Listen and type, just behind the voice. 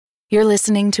You're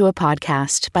listening to a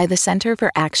podcast by the Center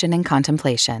for Action and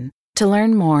Contemplation. To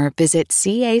learn more, visit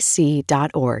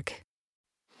cac.org.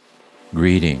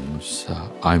 Greetings.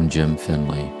 I'm Jim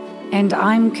Finley. And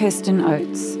I'm Kirsten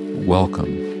Oates.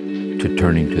 Welcome to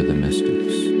Turning to the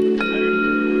Mystics.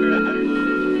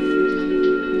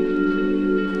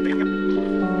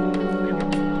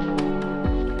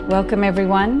 Welcome,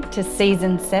 everyone, to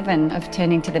Season 7 of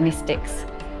Turning to the Mystics,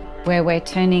 where we're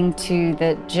turning to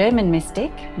the German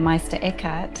mystic, Meister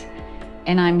Eckhart.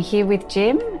 And I'm here with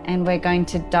Jim, and we're going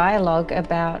to dialogue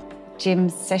about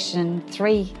Jim's Session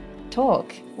 3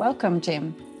 talk. Welcome,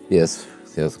 Jim. Yes,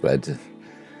 glad to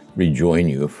rejoin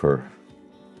you for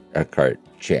Eckhart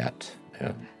chat.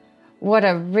 Yeah. What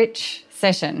a rich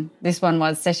session this one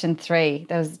was, Session 3.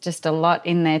 There was just a lot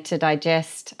in there to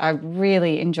digest. I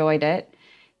really enjoyed it,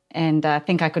 and I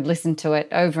think I could listen to it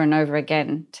over and over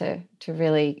again to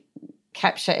really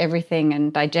capture everything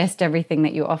and digest everything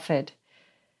that you offered.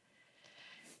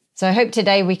 So I hope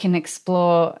today we can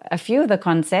explore a few of the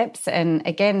concepts. And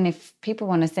again, if people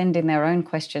want to send in their own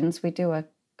questions, we do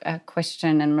a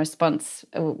question and response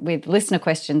with listener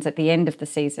questions at the end of the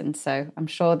season. So I'm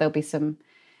sure there'll be some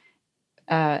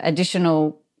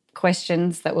additional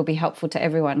questions that will be helpful to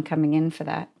everyone coming in for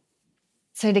that.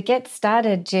 So to get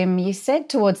started, Jim, you said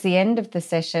towards the end of the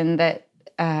session that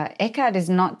Eckhart is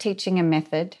not teaching a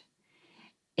method.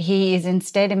 He is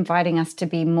instead inviting us to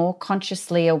be more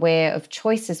consciously aware of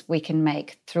choices we can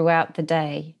make throughout the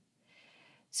day.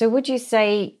 So would you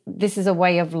say this is a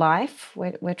way of life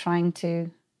we're trying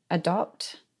to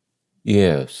adopt?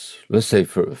 Yes. Let's say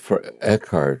for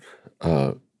Eckhart,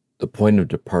 the point of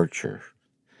departure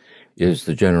is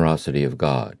the generosity of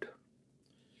God.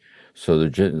 So the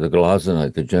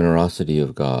Gelazonite, the generosity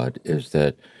of God, is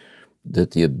that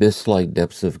the abyss-like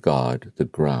depths of God, the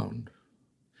ground,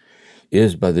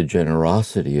 is by the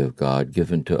generosity of God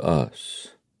given to us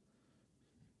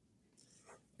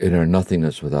in our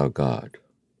nothingness without God.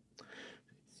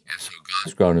 And so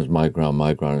God's ground is my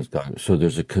ground is God. So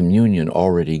there's a communion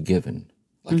already given,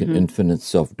 like an infinite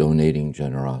self-donating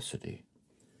generosity.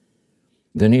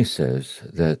 Then he says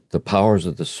that the powers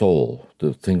of the soul,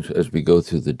 the things as we go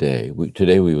through the day,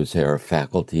 today we would say our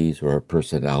faculties or our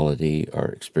personality, our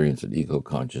experience of ego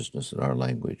consciousness in our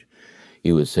language.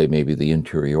 He would say maybe the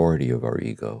interiority of our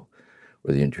ego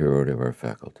or the interiority of our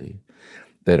faculty,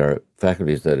 that our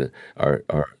faculties that are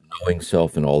knowing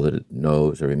self and all that it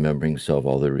knows, or remembering self,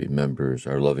 all that it remembers,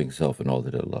 our loving self and all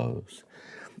that it loves,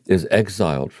 is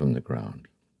exiled from the ground.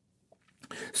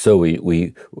 So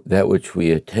we that which we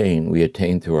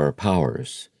attain through our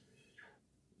powers,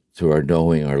 through our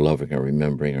knowing, our loving, our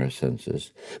remembering, our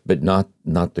senses, but not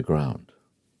the ground.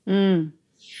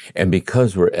 And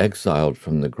because we're exiled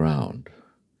from the ground,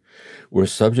 we're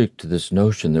subject to this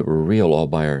notion that we're real all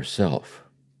by ourselves,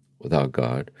 without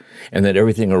God, and that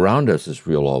everything around us is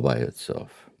real all by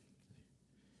itself.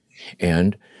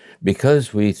 And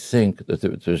because we think that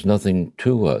there's nothing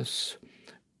to us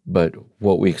but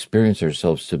what we experience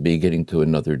ourselves to be, getting to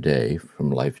another day from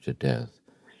life to death,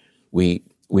 we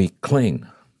cling,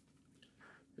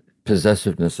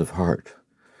 possessiveness of heart,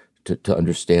 to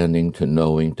understanding, to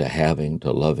knowing, to having,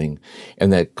 to loving.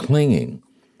 And that clinging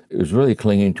is really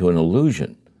clinging to an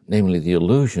illusion, namely the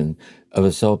illusion of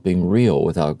a self being real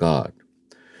without God,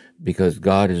 because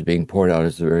God is being poured out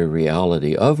as the very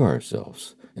reality of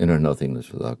ourselves in our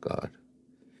nothingness without God.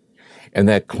 And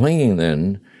that clinging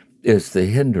then is the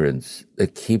hindrance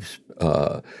that keeps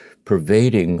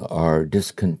pervading our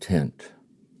discontent.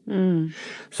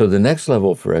 So the next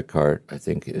level for Eckhart, I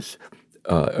think, is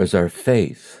our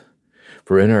faith.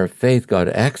 For in our faith, God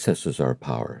accesses our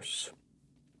powers.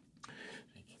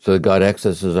 So that God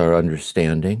accesses our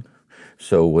understanding.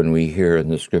 So when we hear in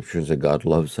the scriptures that God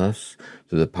loves us,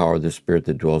 through the power of the Spirit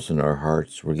that dwells in our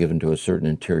hearts, we're given to a certain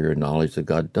interior knowledge that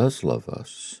God does love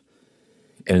us.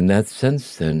 And in that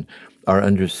sense, then, our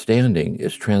understanding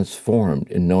is transformed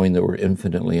in knowing that we're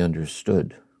infinitely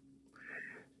understood.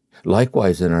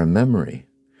 Likewise, in our memory,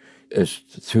 is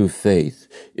through faith,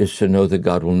 is to know that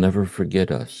God will never forget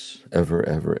us, ever,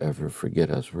 ever, ever forget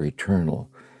us. We're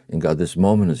eternal in God. This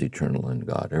moment is eternal in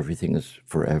God. Everything is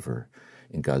forever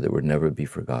in God, that would never be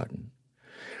forgotten.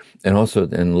 And also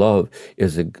in love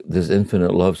is this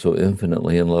infinite love, so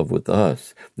infinitely in love with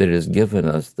us, that it has given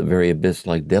us the very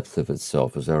abyss-like depth of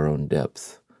itself as our own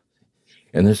depth.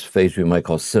 And this phase we might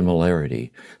call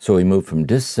similarity. So we move from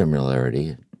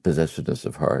dissimilarity, possessiveness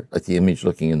of heart, like the image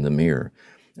looking in the mirror,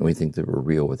 and we think that we're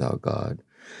real without God,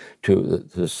 to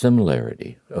the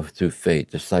similarity of through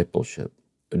faith, discipleship,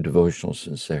 devotional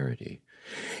sincerity.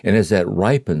 And as that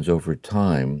ripens over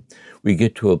time, we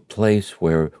get to a place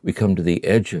where we come to the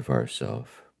edge of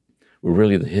ourself, We're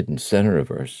really the hidden center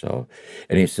of ourselves.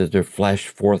 And he says, they're flashed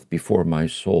forth before my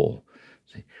soul.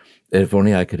 See? And if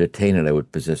only I could attain it, I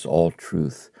would possess all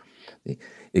truth.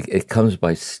 It comes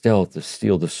by stealth to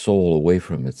steal the soul away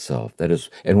from itself. That is,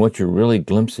 and what you're really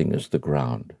glimpsing is the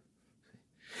ground.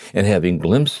 And having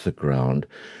glimpsed the ground,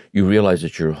 you realize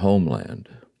it's your homeland.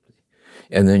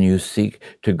 And then you seek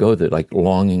to go there, like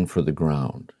longing for the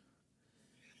ground.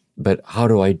 But how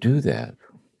do I do that?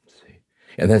 See?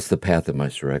 And that's the path of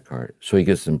Meister Eckhart. So he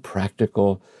gives some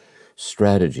practical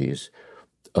strategies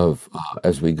of,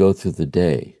 as we go through the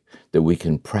day, that we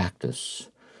can practice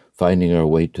finding our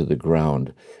way to the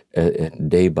ground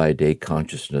day by day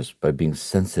consciousness by being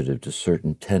sensitive to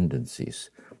certain tendencies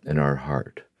in our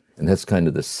heart. And that's kind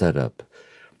of the setup,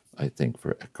 I think,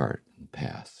 for Eckhart and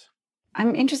path.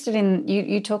 I'm interested in,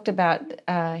 you talked about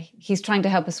he's trying to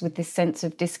help us with this sense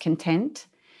of discontent.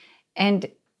 And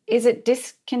is it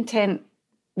discontent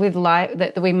with life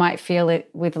that we might feel it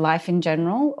with life in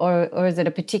general, or is it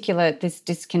a particular this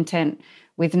discontent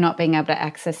with not being able to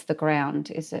access the ground?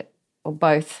 Is it, or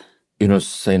both? You know,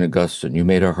 St. Augustine, you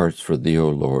made our hearts for thee, O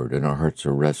Lord, and our hearts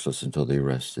are restless until they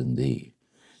rest in thee.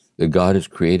 That God has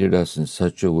created us in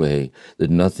such a way that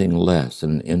nothing less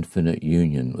than an infinite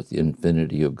union with the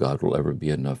infinity of God will ever be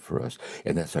enough for us.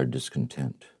 And that's our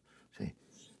discontent. See?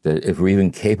 That if we're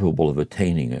even capable of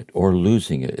attaining it or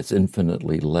losing it, it's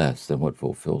infinitely less than what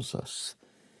fulfills us.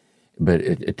 But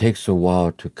it takes a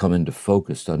while to come into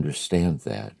focus to understand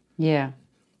that. Yeah.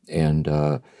 And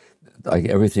like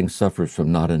everything suffers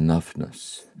from not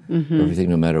enoughness. Mm-hmm. Everything,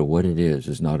 no matter what it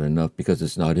is not enough because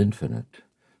it's not infinite.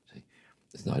 See?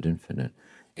 It's not infinite.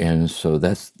 And so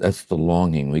that's the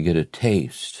longing. We get a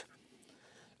taste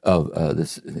of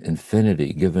this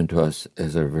infinity given to us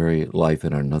as our very life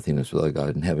and our nothingness without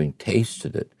God. And having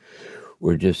tasted it,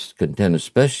 we're just content,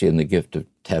 especially in the gift of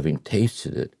having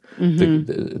tasted it.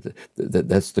 Mm-hmm.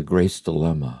 That's the grace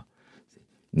dilemma.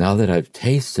 Now that I've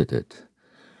tasted it,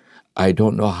 I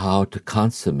don't know how to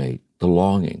consummate the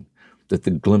longing that the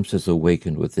glimpse has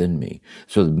awakened within me.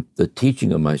 So the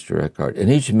teaching of Meister Eckhart, and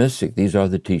each mystic, these are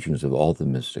the teachings of all the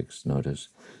mystics, notice,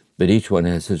 but each one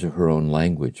has his or her own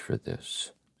language for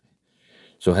this.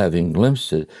 So having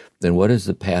glimpsed it, then what is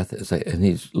the path? And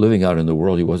he's living out in the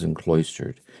world. He wasn't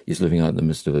cloistered. He's living out in the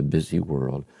midst of a busy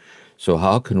world. So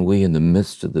how can we, in the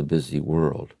midst of the busy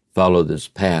world, follow this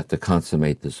path to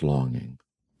consummate this longing?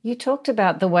 You talked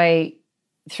about the way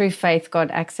through faith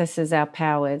God accesses our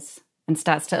powers and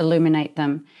starts to illuminate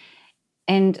them.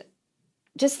 And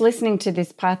just listening to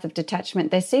this path of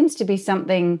detachment, there seems to be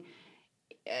something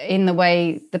in the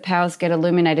way the powers get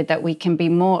illuminated that we can be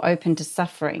more open to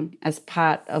suffering as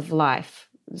part of life,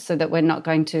 so that we're not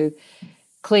going to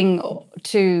cling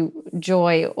to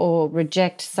joy or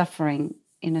reject suffering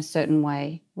in a certain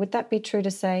way. Would that be true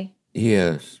to say?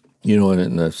 Yes. You know,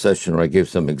 in the session where I gave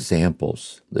some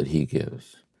examples that he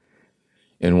gives,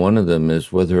 and one of them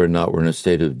is whether or not we're in a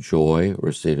state of joy or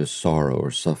a state of sorrow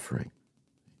or suffering.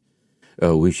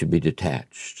 We should be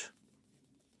detached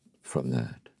from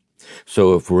that.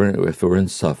 So if we're in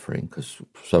suffering, because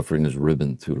suffering is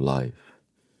ribboned through life,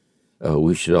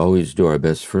 we should always do our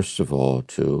best, first of all,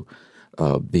 to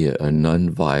be a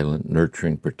non-violent,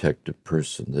 nurturing, protective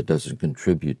person that doesn't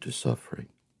contribute to suffering.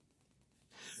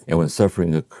 And when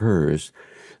suffering occurs,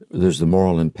 there's the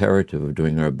moral imperative of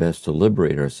doing our best to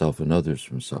liberate ourselves and others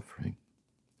from suffering.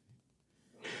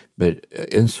 But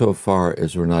insofar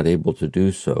as we're not able to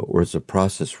do so, or it's a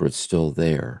process where it's still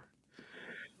there,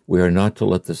 we are not to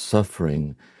let the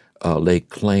suffering lay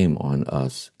claim on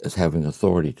us as having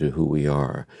authority to who we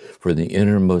are. For the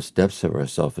innermost depths of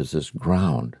ourselves is this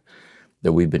ground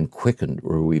that we've been quickened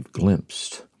or we've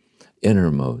glimpsed,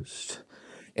 innermost.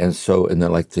 And so, in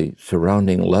the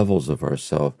surrounding levels of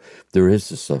ourself, there is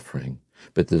the suffering,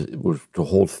 but we're to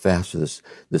hold fast to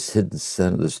this hidden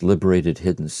center, this liberated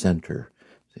hidden center,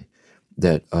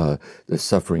 that the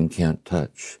suffering can't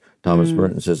touch. Thomas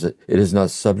Merton says that it is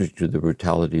not subject to the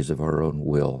brutalities of our own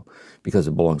will because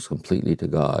it belongs completely to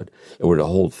God, and we're to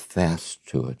hold fast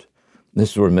to it. And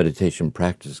this is where meditation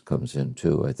practice comes in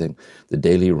too. I think the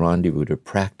daily rendezvous to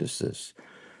practice this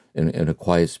in a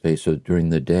quiet space, so during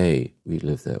the day we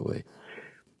live that way.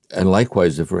 And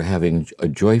likewise, if we're having a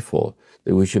joyful,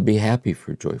 that we should be happy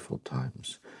for joyful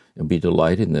times and be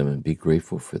delighted in them and be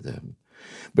grateful for them.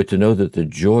 But to know that the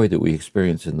joy that we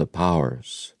experience in the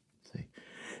powers,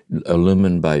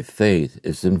 illumined by faith,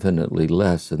 is infinitely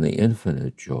less than the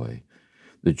infinite joy,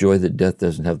 the joy that death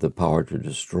doesn't have the power to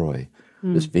destroy,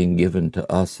 that's being given to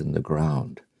us in the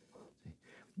ground.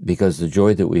 Because the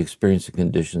joy that we experience in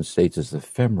conditioned states is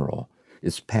ephemeral,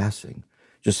 it's passing.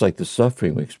 just like the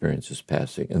suffering we experience is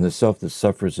passing, and the self that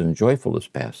suffers and joyful is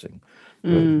passing.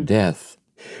 Death,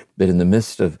 that in the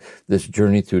midst of this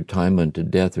journey through time unto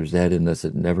death, there's that in us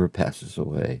that never passes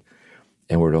away,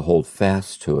 and we're to hold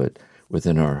fast to it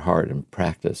within our heart and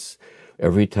practice.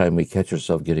 Every time we catch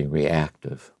ourselves getting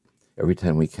reactive, every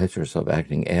time we catch ourselves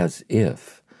acting as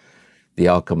if the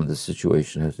outcome of the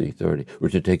situation has the authority, we're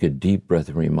to take a deep breath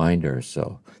and remind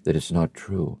ourselves that it's not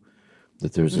true,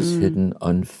 that there's this hidden,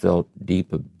 unfelt,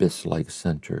 deep, abyss-like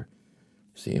center,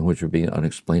 see, in which we're being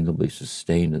unexplainably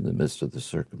sustained in the midst of the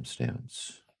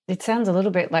circumstance. It sounds a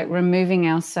little bit like removing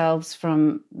ourselves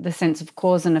from the sense of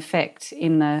cause and effect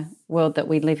in the world that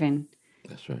we live in.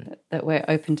 That's right. That we're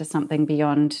open to something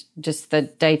beyond just the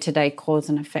day-to-day cause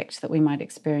and effect that we might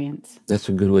experience. That's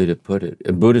a good way to put it.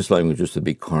 In Buddhist language, used to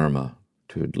be karma,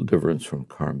 to deliverance from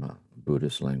karma.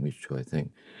 Buddhist language, too, I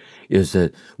think, is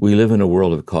that we live in a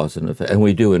world of cause and effect, and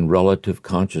we do in relative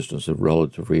consciousness of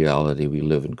relative reality. We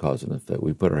live in cause and effect.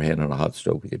 We put our hand on a hot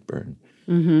stove, we get burned.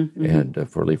 And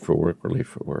if we're late for work, we're late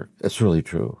for work. That's really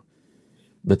true.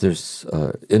 But there's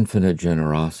infinite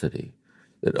generosity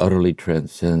that utterly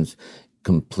transcends,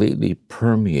 completely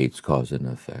permeates cause and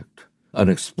effect,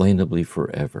 unexplainably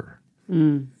forever.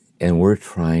 And we're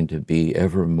trying to be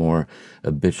ever more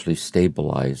habitually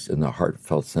stabilized in the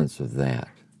heartfelt sense of that.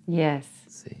 Yes.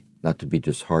 See, not to be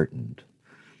disheartened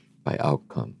by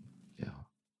outcome. Yeah.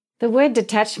 The word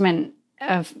detachment,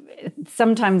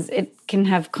 sometimes it can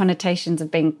have connotations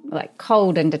of being like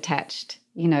cold and detached,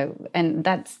 and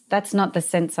that's not the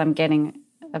sense I'm getting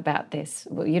about this.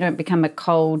 You don't become a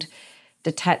cold,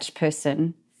 detached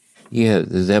person. Yeah,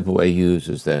 the example I use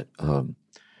is that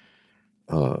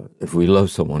if we love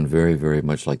someone very, very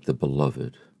much like the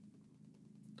beloved,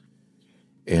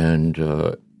 and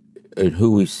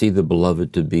who we see the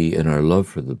beloved to be in our love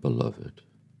for the beloved,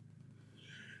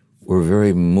 we're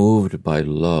very moved by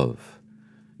love,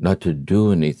 not to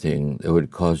do anything that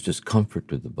would cause discomfort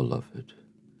to the beloved,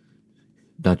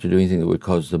 not to do anything that would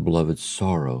cause the beloved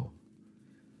sorrow.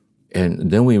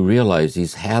 And then we realize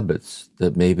these habits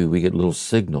that maybe we get little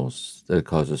signals that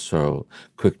cause us sorrow,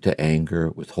 quick to anger,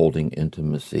 withholding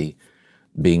intimacy,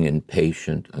 being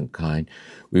impatient, unkind.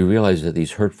 We realize that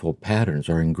these hurtful patterns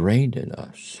are ingrained in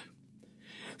us.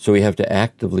 So we have to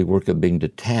actively work at being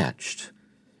detached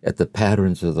at the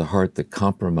patterns of the heart that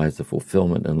compromise the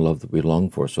fulfillment and love that we long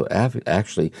for. So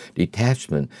actually,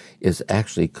 detachment is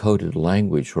actually coded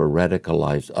language for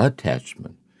radicalized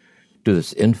attachment to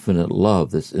this infinite love,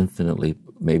 this infinitely,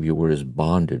 maybe your word is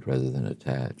bonded rather than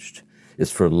attached. It's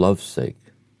for love's sake.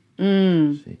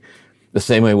 See? The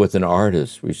same way with an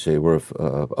artist, we say we're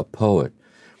a poet,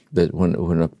 that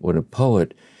when a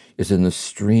poet is in the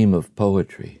stream of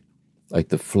poetry, like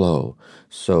the flow.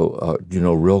 So,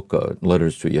 Rilke,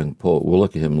 Letters to a Young Poet, we'll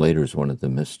look at him later as one of the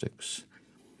mystics.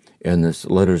 And this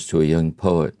Letters to a young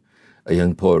poet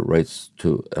writes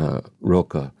to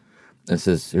Rilke and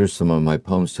says, here's some of my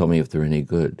poems, tell me if they're any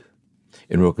good.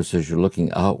 And Rilke says, you're looking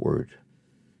outward.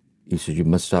 He said, you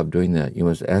must stop doing that. You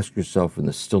must ask yourself in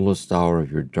the stillest hour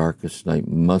of your darkest night,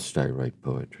 must I write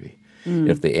poetry?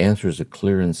 If the answer is a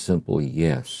clear and simple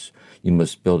yes, you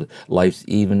must build life's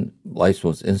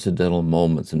most incidental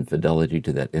moments in fidelity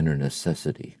to that inner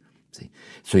necessity. See?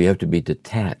 So you have to be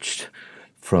detached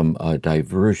from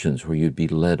diversions where you'd be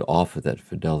led off of that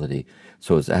fidelity.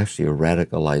 So it's actually a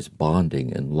radicalized bonding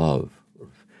in love.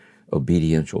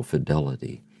 Obediential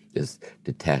fidelity is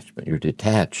detachment. You're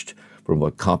detached from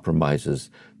what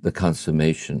compromises the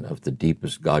consummation of the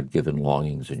deepest God-given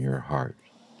longings in your heart.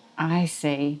 I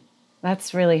see.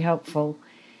 That's really helpful.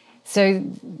 So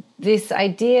this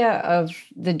idea of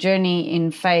the journey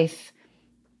in faith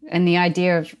and the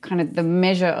idea of kind of the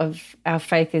measure of our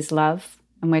faith is love,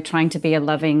 and we're trying to be a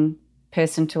loving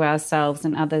person to ourselves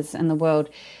and others and the world.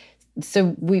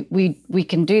 So we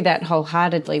can do that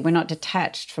wholeheartedly. We're not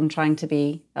detached from trying to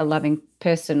be a loving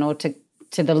person or to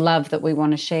the love that we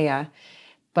want to share,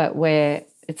 but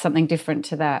it's something different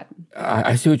to that.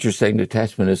 I see what you're saying.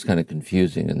 Detachment is kind of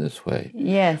confusing in this way.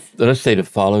 Yes. Let us say to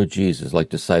follow Jesus, like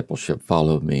discipleship,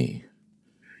 follow me.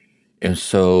 And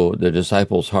so the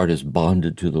disciple's heart is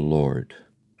bonded to the Lord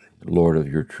of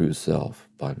your true self.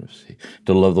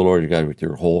 To love the Lord your God with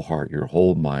your whole heart, your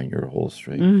whole mind, your whole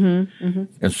strength.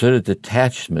 Instead of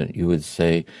detachment, you would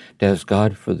say, to ask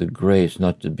God for the grace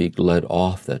not to be led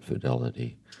off that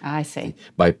fidelity. I see.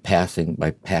 By passing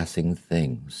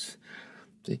things.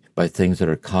 By things that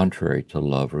are contrary to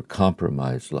love or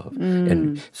compromise love.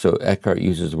 And so Eckhart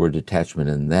uses the word detachment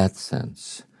in that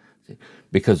sense.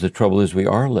 Because the trouble is we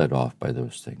are led off by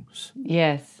those things.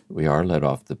 Yes. We are led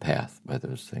off the path by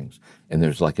those things. And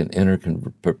there's like an inner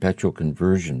perpetual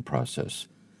conversion process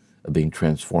of being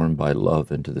transformed by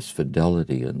love into this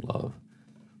fidelity in love,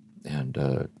 and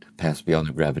to pass beyond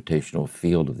the gravitational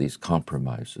field of these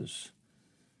compromises.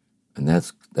 And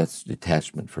that's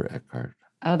detachment for Eckhart.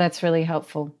 Oh, that's really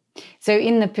helpful. So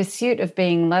in the pursuit of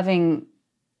being loving,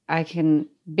 I can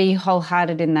be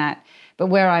wholehearted in that. But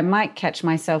where I might catch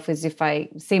myself is if I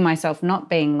see myself not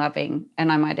being loving,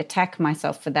 and I might attack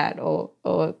myself for that,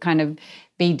 or kind of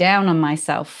be down on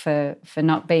myself for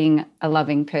not being a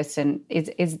loving person.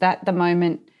 Is that the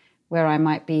moment where I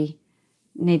might be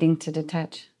needing to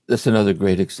detach? That's another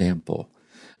great example.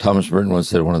 Thomas Merton once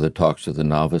said in one of the talks to the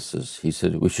novices, he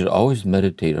said, we should always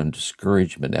meditate on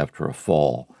discouragement after a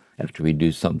fall, after we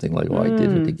do something like, I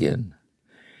did it again.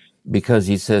 Because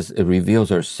he says it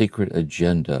reveals our secret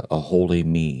agenda, a holy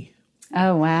me.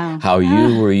 Oh, wow. How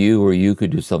you could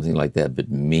do something like that, but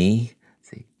me,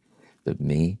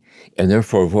 And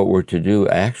therefore, what we're to do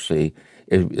actually,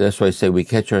 that's why I say we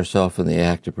catch ourselves in the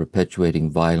act of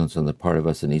perpetuating violence on the part of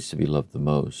us that needs to be loved the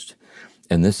most.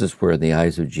 And this is where, in the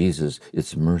eyes of Jesus,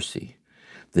 it's mercy.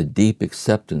 The deep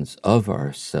acceptance of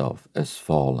ourself as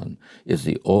fallen is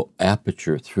the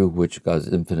aperture through which God's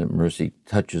infinite mercy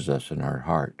touches us in our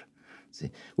heart,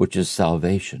 which is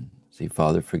salvation.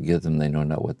 Father, forgive them, they know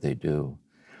not what they do.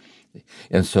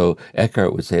 And so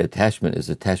Eckhart would say attachment is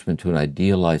attachment to an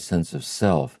idealized sense of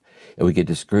self, and we get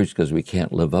discouraged because we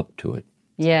can't live up to it.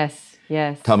 Yes,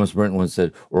 yes. Thomas Merton once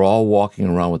said, we're all walking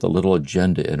around with a little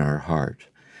agenda in our heart.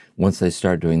 Once I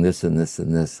start doing this and this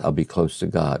and this, I'll be close to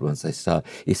God. Once I stop,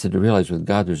 he said, to realize with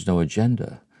God, there's no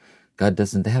agenda.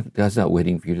 God's not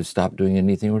waiting for you to stop doing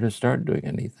anything or to start doing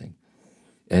anything.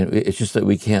 And it's just that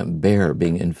we can't bear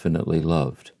being infinitely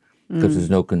loved because there's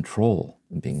no control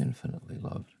in being infinitely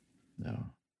loved. No.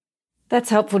 That's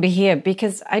helpful to hear,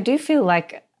 because I do feel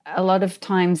like a lot of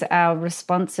times our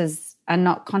responses are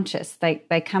not conscious.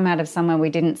 They come out of somewhere we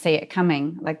didn't see it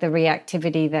coming, like the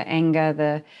reactivity, the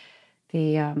anger,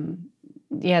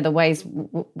 the ways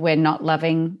we're not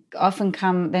loving often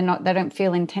come, they don't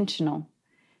feel intentional.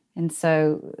 And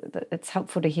so it's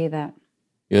helpful to hear that.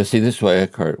 Yeah, see, this is why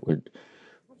Eckhart would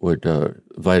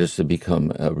invite us to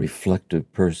become a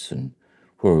reflective person,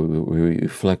 where we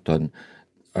reflect on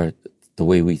the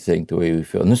way we think, the way we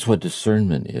feel. And this is what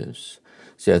discernment is.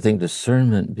 See, I think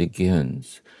discernment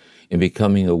begins in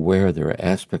becoming aware there are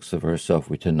aspects of ourselves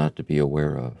we tend not to be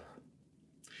aware of.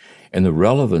 And the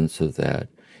relevance of that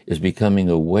is becoming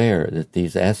aware that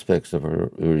these aspects of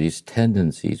or these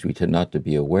tendencies we tend not to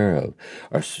be aware of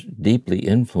are deeply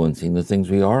influencing the things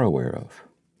we are aware of.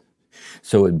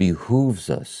 So it behooves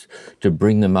us to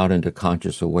bring them out into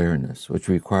conscious awareness, which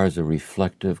requires a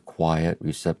reflective, quiet,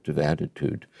 receptive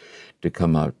attitude to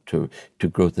come out to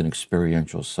growth in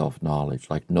experiential self-knowledge,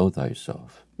 like know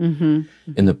thyself, in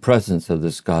the presence of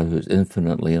this God who is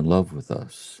infinitely in love with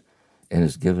us and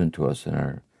is given to us in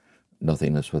our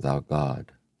nothingness without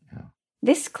God. Yeah.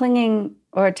 This clinging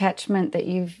or attachment that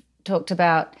you've talked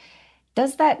about,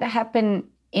 does that happen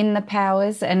in the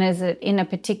powers, and is it in a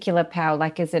particular power?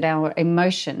 Like, is it our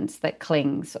emotions that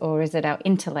clings, or is it our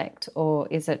intellect, or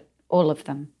is it all of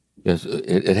them? Yes,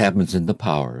 it happens in the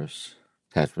powers.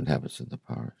 Attachment happens in the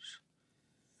powers.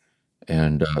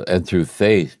 And through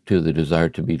faith, too, the desire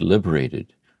to be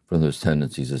liberated from those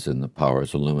tendencies is in the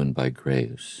powers, illumined by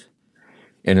grace.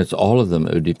 And it's all of them.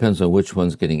 It depends on which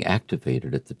one's getting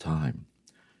activated at the time.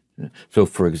 So,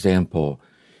 for example,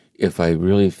 if I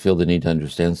really feel the need to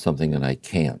understand something and I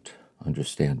can't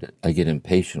understand it, I get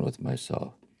impatient with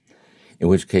myself, in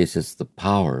which case it's the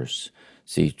powers,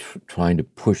 trying to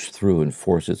push through and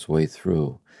force its way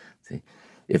through. See,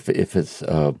 if it's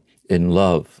in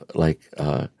love, like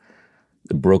the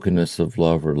brokenness of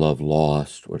love or love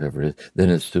lost, whatever it is,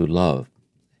 then it's through love.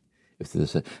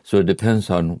 So it depends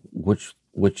on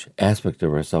which aspect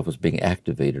of ourself is being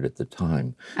activated at the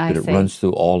time. But it runs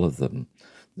through all of them,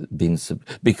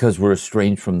 because we're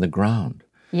estranged from the ground.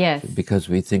 Yes. Because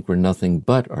we think we're nothing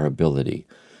but our ability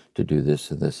to do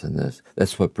this and this and this.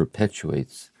 That's what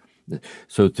perpetuates.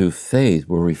 So through faith,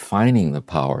 we're refining the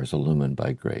powers illumined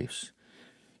by grace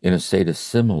in a state of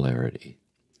similarity.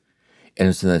 And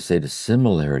it's in that state of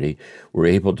similarity, we're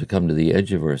able to come to the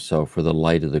edge of ourselves where the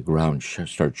light of the ground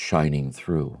starts shining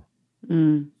through.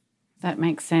 That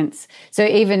makes sense. So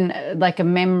even like a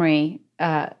memory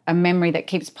that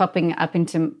keeps popping up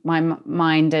into my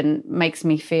mind and makes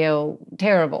me feel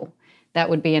terrible, that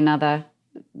would be another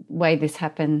way this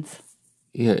happens.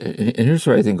 Yeah, and here's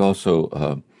where I think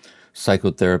also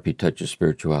psychotherapy touches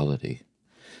spirituality.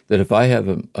 That if I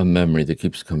have a memory that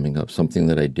keeps coming up, something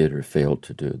that I did or failed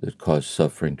to do that caused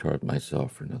suffering toward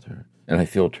myself or another, and I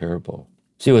feel terrible.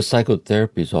 See, what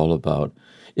psychotherapy is all about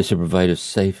is to provide a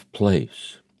safe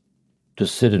place to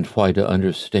sit and try to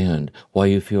understand why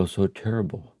you feel so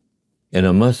terrible. And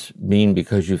it must mean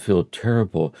because you feel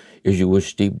terrible is you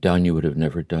wish deep down you would have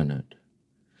never done it.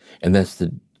 And that's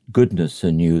the goodness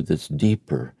in you that's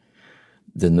deeper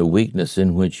than the weakness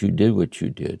in which you did what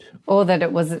you did. Or that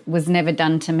it was never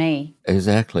done to me.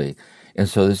 Exactly. And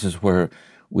so this is where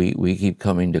we keep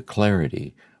coming to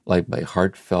clarity, like by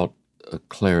heartfelt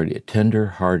clarity, a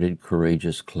tender-hearted,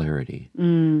 courageous clarity,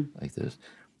 like this.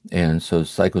 And so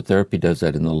psychotherapy does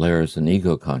that in the layers and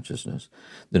ego consciousness.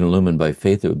 Then illumined by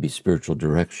faith, it would be spiritual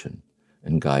direction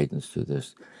and guidance to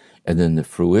this. And then the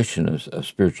fruition of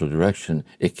spiritual direction,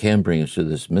 it can bring us to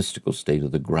this mystical state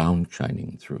of the ground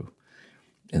shining through.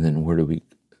 And then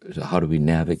how do we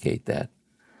navigate that?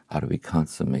 How do we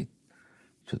consummate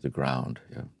to the ground?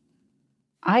 Yeah.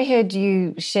 I heard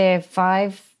you share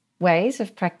 5 ways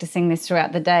of practicing this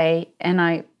throughout the day, and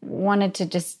I wanted to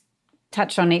just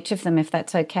touch on each of them if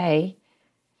that's okay.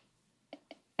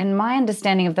 And my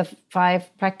understanding of the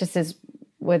 5 practices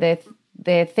were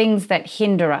they're things that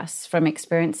hinder us from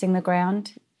experiencing the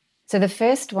ground. So the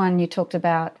first one you talked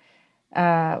about,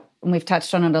 and we've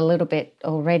touched on it a little bit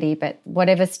already, but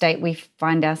whatever state we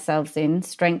find ourselves in,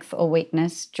 strength or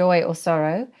weakness, joy or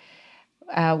sorrow,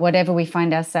 whatever we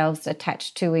find ourselves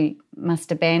attached to, we must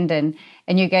abandon.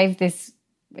 And you gave this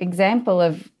example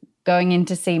of going in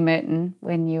to see Merton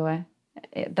when you were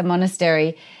at the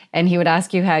monastery, and he would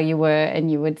ask you how you were, and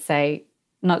you would say,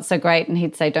 not so great, and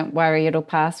he'd say, don't worry, it'll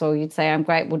pass, or you'd say, I'm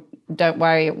great, well, don't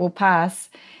worry, it will pass.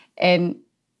 And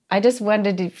I just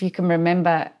wondered if you can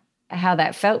remember how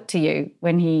that felt to you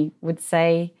when he would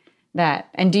say that.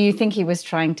 And do you think he was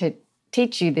trying to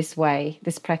teach you this way,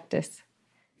 this practice?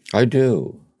 I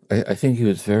do. I think he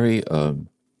was very,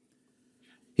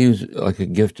 he was like a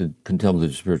gifted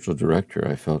contemplative spiritual director.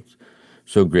 I felt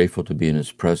so grateful to be in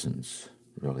his presence,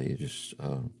 really, just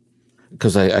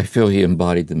because I feel he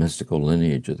embodied the mystical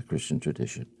lineage of the Christian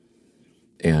tradition.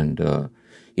 And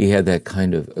he had that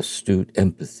kind of astute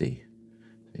empathy.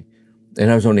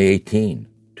 And I was only 18,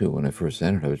 too, when I first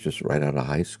entered. I was just right out of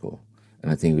high school.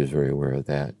 And I think he was very aware of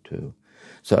that, too.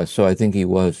 So I think he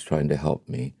was trying to help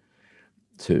me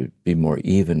to be more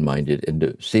even-minded and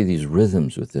to see these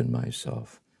rhythms within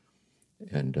myself.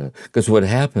 And because what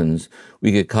happens,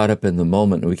 we get caught up in the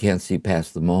moment and we can't see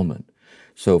past the moment.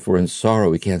 So if we're in sorrow,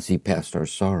 we can't see past our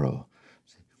sorrow.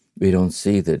 We don't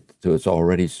see that so it's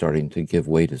already starting to give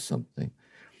way to something.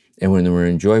 And when we're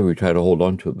in joy, we try to hold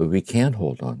on to it, but we can't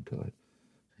hold on to it.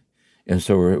 And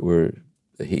so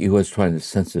he was trying to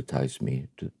sensitize me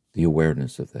to the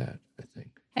awareness of that, I think.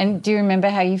 And do you remember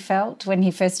how you felt when he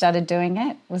first started doing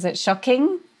it? Was it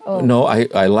shocking? Or? No,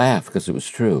 I laughed because it was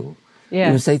true. Yeah.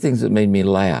 He would say things that made me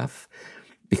laugh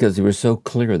because they were so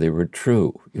clear, they were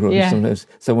true. You know, yeah. Sometimes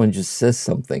someone just says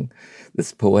something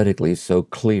that's poetically so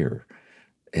clear,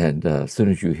 and as soon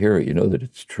as you hear it, you know that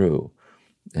it's true.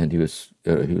 And he was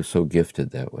so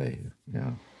gifted that way.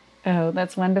 Yeah. Oh,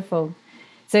 that's wonderful.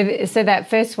 So that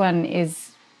first one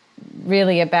is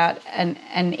really about an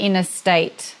inner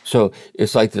state. So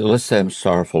it's like, let's say I'm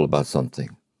sorrowful about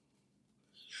something.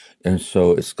 And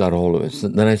so it's got all of it. So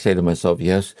then I say to myself,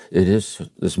 yes, it is.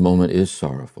 This moment is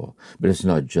sorrowful, but it's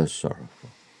not just sorrowful.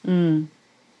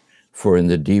 For in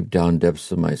the deep down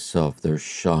depths of myself, there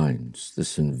shines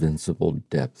this invincible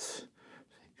depth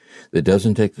that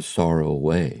doesn't take the sorrow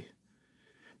away,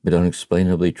 but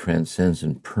unexplainably transcends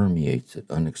and permeates it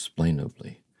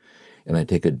unexplainably. And I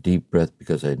take a deep breath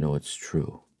because I know it's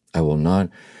true. I will not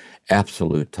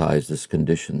absolutize this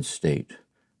conditioned state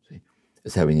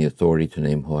as having the authority to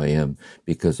name who I am,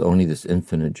 because only this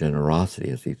infinite generosity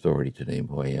has the authority to name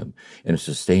who I am, and it's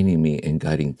sustaining me and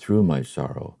guiding through my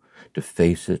sorrow, to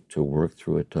face it, to work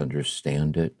through it, to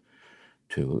understand it,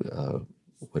 to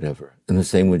whatever. And the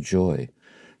same with joy.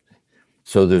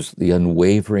 So there's the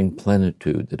unwavering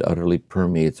plenitude that utterly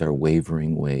permeates our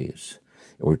wavering ways.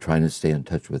 And we're trying to stay in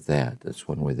touch with that. That's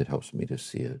one way that helps me to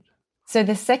see it. So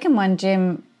the second one,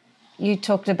 Jim, you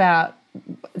talked about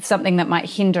something that might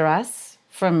hinder us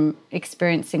from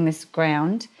experiencing this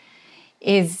ground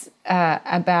is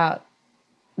about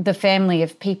the family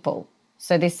of people.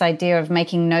 So this idea of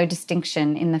making no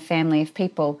distinction in the family of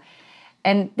people.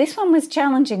 And this one was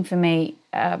challenging for me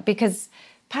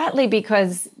partly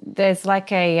because there's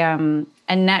like a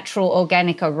natural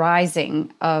organic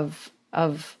arising of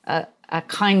a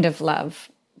kind of love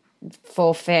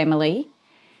for family.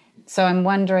 So I'm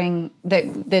wondering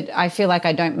that I feel like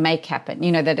I don't make happen,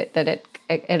 you know, that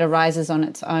it arises on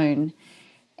its own.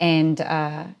 And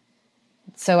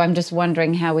so I'm just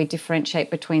wondering how we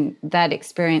differentiate between that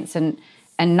experience and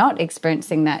not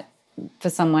experiencing that for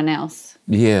someone else.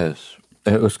 Yes.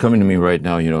 It was coming to me right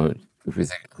now, you know, if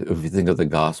you think of the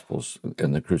Gospels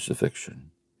and the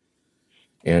crucifixion,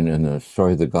 and in the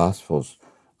story of the Gospels,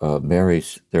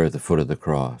 Mary's there at the foot of the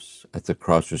cross. At the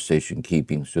cross for station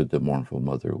keeping stood the mournful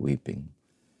mother weeping.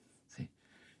 See?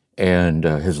 And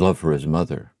his love for his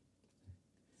mother.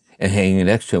 And hanging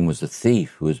next to him was a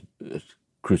thief who was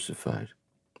crucified.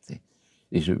 See?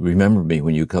 He said, remember me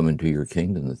when you come into your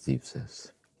kingdom, the thief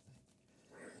says.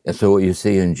 And so what you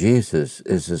see in Jesus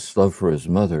is this love for his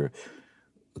mother,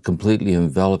 completely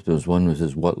enveloped as one was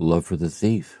his love for the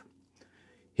thief.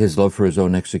 His love for his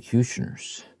own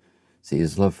executioners. See,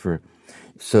 his love for...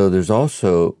 So there's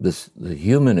also the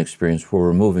human experience where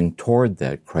we're moving toward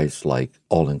that Christ-like,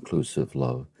 all-inclusive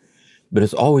love. But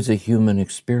it's always a human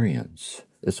experience.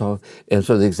 And so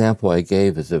the example I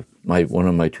gave is if one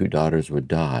of my two daughters would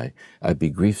die, I'd be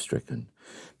grief-stricken.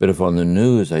 But if on the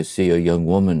news I see a young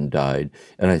woman died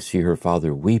and I see her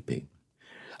father weeping,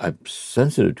 I'm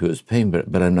sensitive to his pain,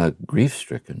 but I'm not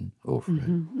grief-stricken over it.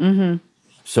 Mm-hmm.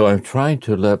 So I'm trying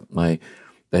to let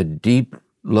that deep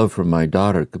love for my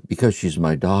daughter, because she's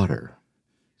my daughter,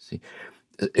 see,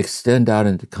 extend out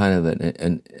into kind of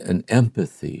an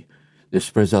empathy that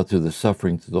spreads out through the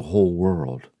suffering to the whole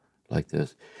world like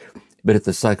this. But at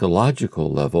the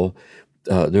psychological level,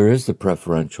 there is the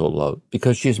preferential love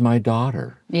because she's my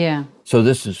daughter. Yeah. So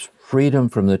this is freedom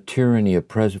from the tyranny of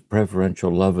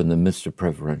preferential love in the midst of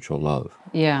preferential love.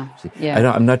 Yeah. See,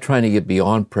 yeah. I'm not trying to get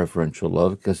beyond preferential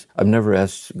love because I'm never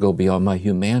asked to go beyond my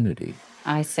humanity.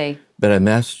 I see. But I'm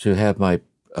asked to have my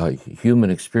human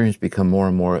experience become more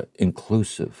and more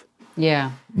inclusive.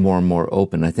 Yeah. More and more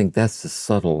open. I think that's the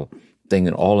subtle thing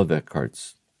in all of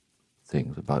Eckhart's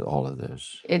things about all of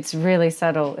this. It's really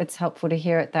subtle. It's helpful to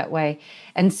hear it that way.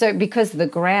 And so because the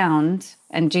ground,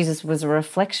 and Jesus was a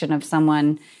reflection of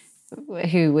someone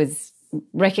who was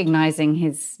recognizing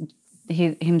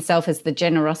himself as the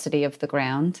generosity of the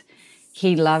ground,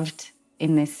 he loved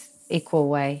in this equal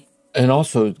way. And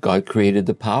also God created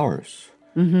the powers.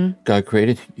 Mm-hmm. God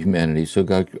created humanity. So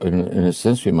God, in a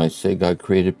sense, we might say God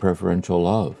created preferential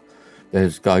love. That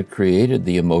is, God created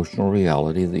the emotional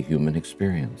reality of the human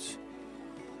experience.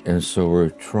 And so we're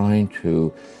trying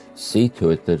to see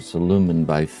to it that it's illumined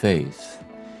by faith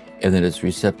and that it's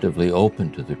receptively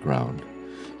open to the ground.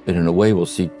 And in a way, we'll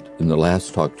see in the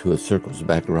last talk too, it circles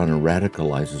back around and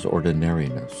radicalizes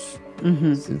ordinariness.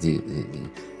 Mm-hmm. The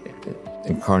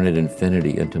incarnate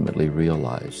infinity intimately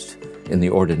realized in the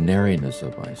ordinariness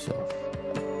of myself.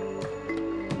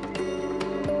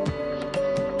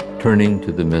 Turning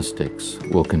to the mystics,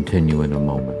 we'll continue in a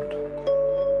moment.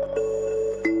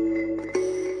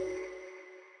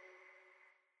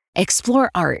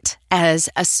 Explore art as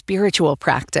a spiritual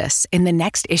practice in the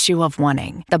next issue of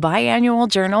Oneing, the biannual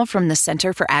journal from the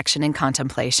Center for Action and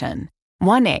Contemplation.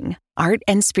 Oneing, Art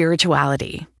and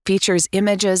Spirituality, features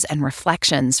images and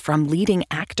reflections from leading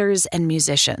actors and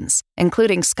musicians,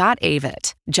 including Scott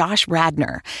Avett, Josh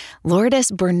Radnor, Lourdes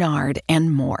Bernard,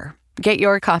 and more. Get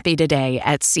your copy today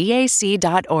at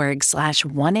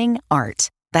cac.org/oneingart.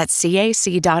 That's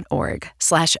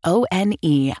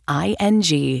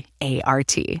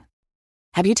cac.org/ONEINGART.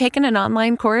 Have you taken an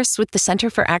online course with the Center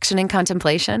for Action and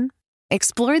Contemplation?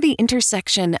 Explore the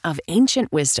intersection of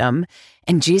ancient wisdom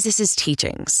and Jesus'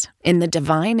 teachings in The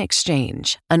Divine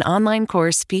Exchange, an online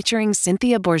course featuring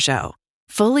Cynthia Bourgeau.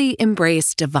 Fully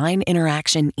embrace divine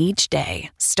interaction each day,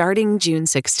 starting June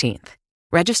 16th.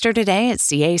 Register today at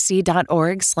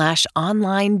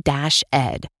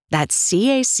cac.org/online-ed. That's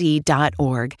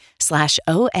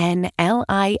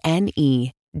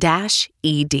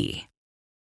cac.org/ONLINE-ED.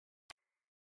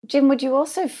 Jim, would you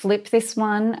also flip this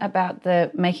one about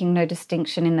the making no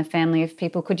distinction in the family of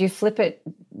people? Could you flip it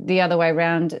the other way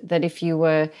around, that if you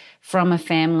were from a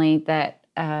family that,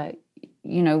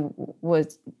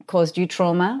 was caused you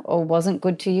trauma or wasn't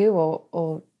good to you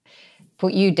or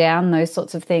put you down, those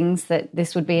sorts of things, that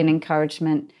this would be an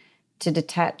encouragement to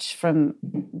detach from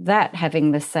that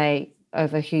having the say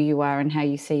over who you are and how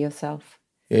you see yourself?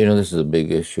 This is a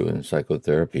big issue in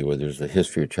psychotherapy where there's a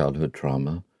history of childhood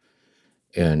trauma.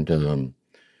 And a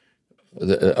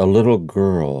little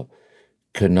girl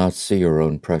cannot see her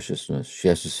own preciousness. She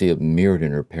has to see it mirrored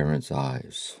in her parents'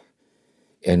 eyes.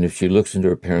 And if she looks into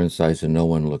her parents' eyes and no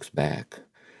one looks back,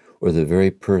 or the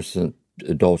very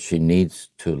adult she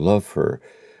needs to love her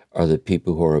are the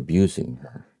people who are abusing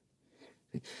her,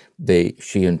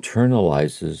 she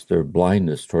internalizes their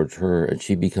blindness towards her, and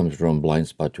she becomes her own blind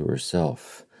spot to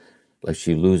herself. Like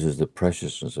she loses the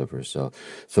preciousness of herself.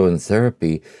 So in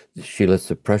therapy, she lets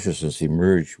the preciousness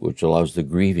emerge, which allows the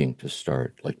grieving to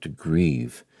start, like to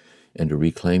grieve and to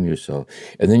reclaim yourself.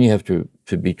 And then you have to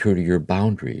be true to your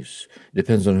boundaries. It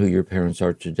depends on who your parents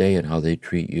are today and how they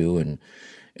treat you and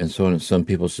so on. And some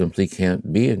people simply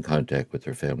can't be in contact with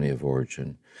their family of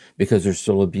origin because they're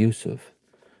still abusive.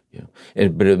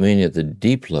 But I mean, at the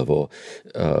deep level,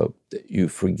 you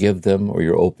forgive them or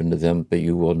you're open to them, but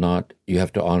you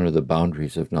have to honor the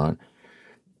boundaries of not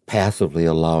passively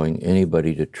allowing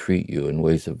anybody to treat you in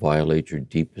ways that violate your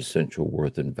deep essential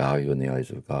worth and value in the eyes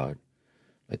of God,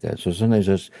 like that. So sometimes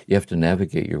you have to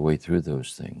navigate your way through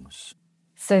those things.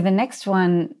 So the next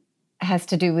one has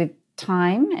to do with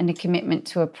time and a commitment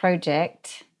to a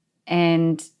project.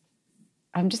 And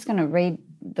I'm just going to read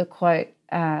the quote.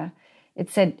 It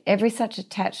said, "Every such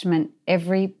attachment,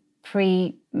 every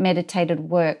premeditated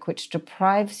work which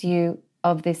deprives you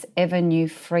of this ever new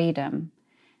freedom."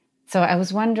 So I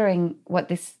was wondering what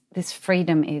this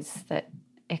freedom is that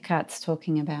Eckhart's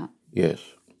talking about. Yes.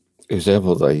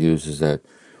 Examples I use is that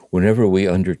whenever we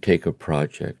undertake a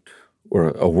project or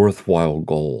a worthwhile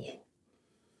goal,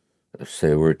 let's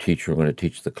say we're a teacher, we're going to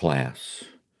teach the class,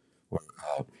 or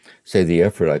say the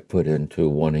effort I put into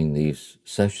wanting these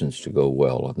sessions to go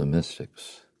well on the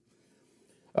mystics,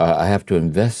 I have to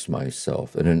invest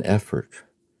myself in an effort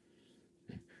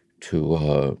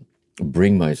to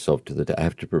bring myself to I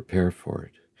have to prepare for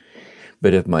it.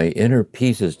 But if my inner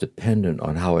peace is dependent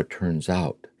on how it turns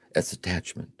out, that's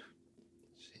attachment.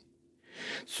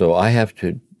 So I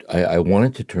want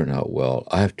it to turn out well.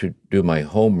 I have to do my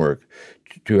homework,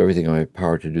 to do everything in my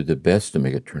power to do the best to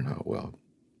make it turn out well.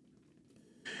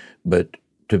 But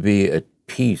to be at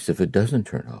peace if it doesn't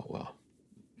turn out well,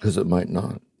 because it might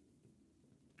not.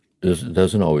 It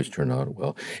doesn't always turn out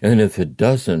well. And if it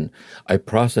doesn't, I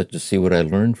process to see what I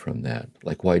learned from that.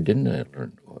 Like, why didn't I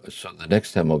learn? So the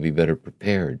next time I'll be better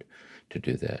prepared to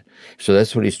do that. So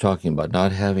that's what he's talking about,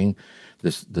 not having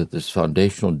this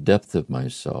foundational depth of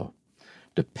myself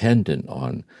dependent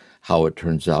on how it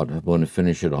turns out. If I want to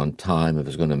finish it on time, if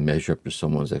it's going to measure up to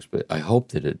someone's expectation. I hope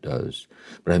that it does,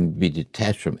 but I'm be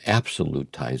detached from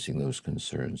absolutizing those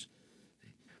concerns.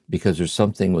 Because there's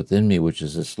something within me, which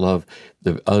is this love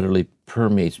that utterly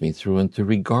permeates me through and through,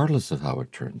 regardless of how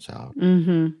it turns out.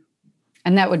 Mm-hmm.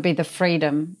 And that would be the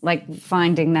freedom, like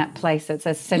finding that place. It's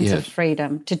a sense of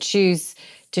freedom to choose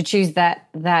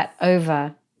that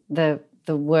over the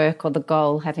work or the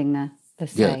goal having the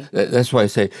say. Yeah, that's why I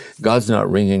say God's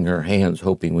not wringing her hands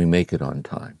hoping we make it on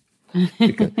time.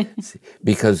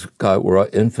 Because God, we're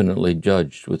infinitely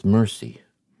judged with mercy.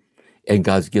 And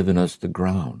God's given us the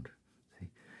ground.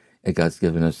 And God's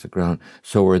given us the ground.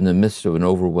 So we're in the midst of an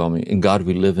overwhelming, in God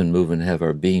we live and move and have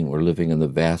our being. We're living in the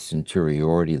vast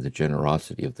interiority of the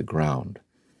generosity of the ground.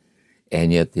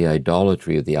 And yet the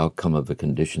idolatry of the outcome of a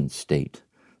conditioned state.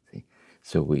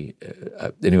 So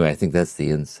anyway, I think that's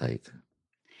the insight.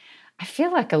 I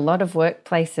feel like a lot of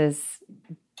workplaces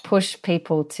push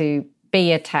people to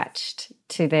be attached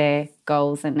to their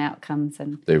goals and outcomes.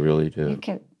 And they really do.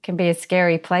 It can be a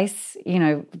scary place,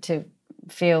 to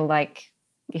feel like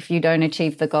if you don't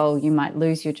achieve the goal, you might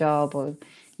lose your job or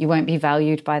you won't be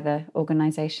valued by the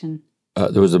organization.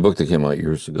 There was a book that came out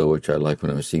years ago, which I liked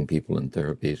when I was seeing people in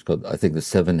therapy. It's called, I think, The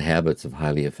 7 Habits of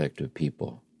Highly Effective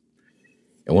People.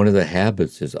 And one of the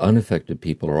habits is unaffected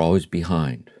people are always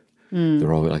behind.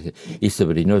 They're always like, he said,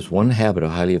 but he knows one habit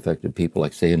of highly effective people,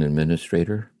 like say an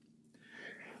administrator,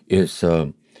 is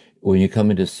when you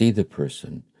come in to see the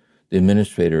person, the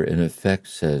administrator in effect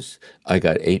says, I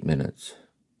got 8 minutes.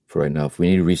 For right now, if we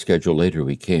need to reschedule later,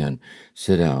 we can.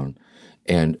 Sit down.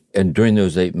 And during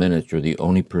those 8 minutes, you're the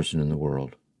only person in the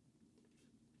world.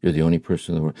 You're the only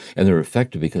person in the world. And they're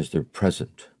effective because they're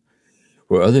present.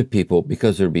 Where other people,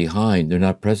 because they're behind, they're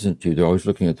not present to you. They're always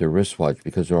looking at their wristwatch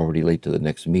because they're already late to the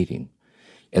next meeting.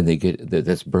 And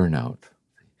that's burnout.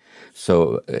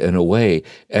 So in a way,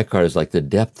 Eckhart is like the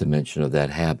depth dimension of that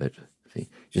habit. See?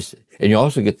 And you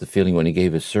also get the feeling when he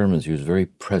gave his sermons, he was very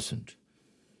present.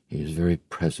 He was very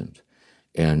present,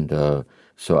 and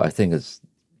so I think it's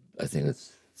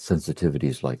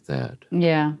sensitivities like that.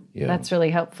 Yeah, that's really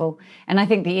helpful. And I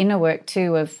think the inner work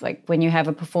too of like when you have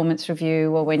a performance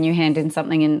review or when you hand in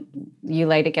something and you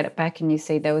later get it back and you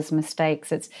see there was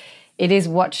mistakes. It is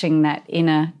watching that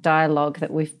inner dialogue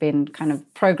that we've been kind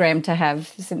of programmed to have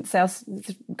since our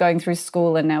going through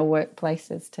school and our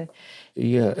workplaces.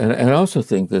 Yeah, and I also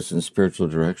think this in spiritual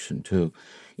direction too.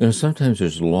 Sometimes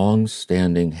there's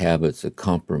long-standing habits that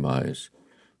compromise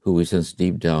who we sense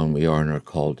deep down we are and are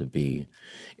called to be.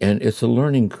 And it's a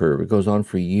learning curve. It goes on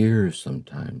for years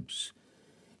sometimes.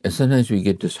 And sometimes we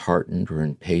get disheartened or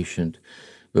impatient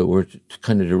But we're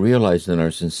kind of to realize in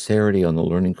our sincerity on the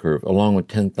learning curve, along with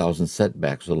 10,000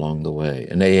 setbacks along the way.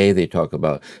 In AA, they talk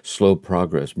about slow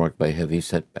progress marked by heavy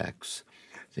setbacks.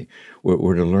 See,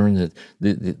 we're to learn that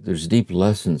there's deep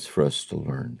lessons for us to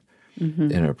learn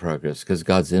in our progress, because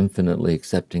God's infinitely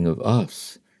accepting of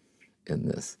us in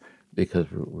this, because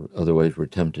otherwise we're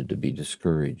tempted to be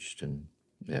discouraged. And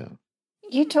yeah.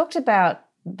 You talked about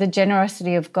the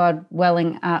generosity of God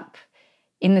welling up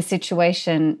in the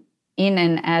situation, in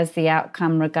and as the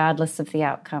outcome, regardless of the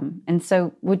outcome. And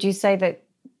so would you say that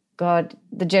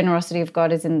the generosity of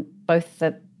God is in both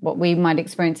what we might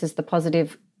experience as the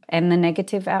positive and the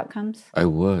negative outcomes? I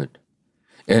would.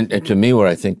 And to me, what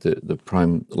I think the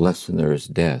prime lesson there is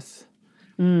death.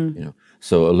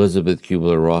 So Elizabeth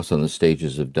Kubler-Ross on the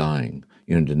stages of dying,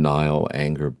 denial,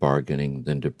 anger, bargaining,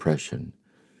 then depression.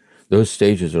 Those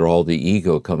stages are all the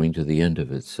ego coming to the end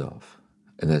of itself.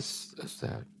 And that's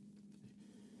that.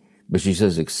 But she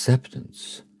says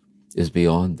acceptance is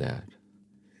beyond that.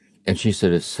 And she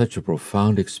said it's such a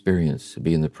profound experience to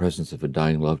be in the presence of a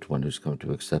dying loved one who's come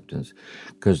to acceptance,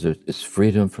 because it's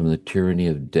freedom from the tyranny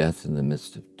of death in the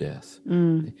midst of death.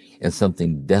 And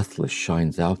something deathless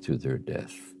shines out through their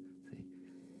death.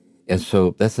 And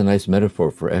so that's a nice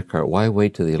metaphor for Eckhart. Why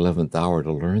wait to the 11th hour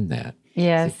to learn that?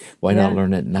 Yes. Why not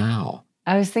learn it now?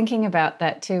 I was thinking about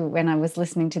that too when I was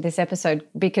listening to this episode,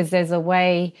 because there's a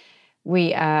way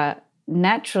we are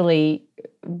naturally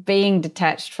being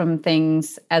detached from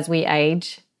things as we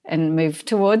age and move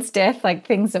towards death, like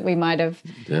things that we might have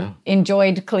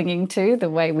enjoyed clinging to, the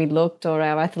way we looked or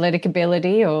our athletic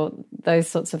ability or those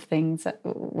sorts of things.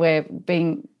 We're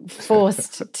being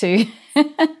forced to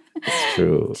It's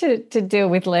true. to deal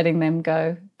with letting them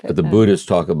go. But the Buddhists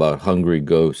talk about hungry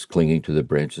ghosts clinging to the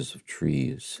branches of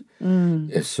trees.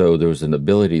 And so there was an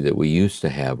ability that we used to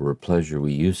have, or a pleasure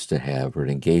we used to have, or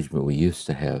an engagement we used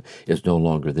to have is no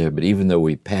longer there. But even though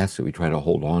we pass it, we try to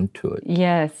hold on to it.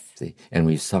 Yes. See, and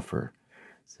we suffer.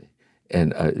 See.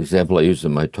 And an example I use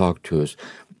in my talk to is,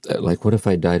 like, what if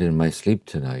I died in my sleep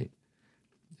tonight?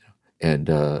 And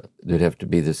there'd have to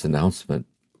be this announcement,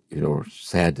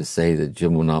 sad to say that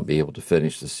Jim will not be able to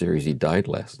finish the series. He died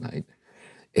last night.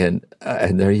 And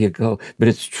there you go. But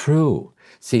it's true.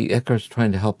 See, Eckhart's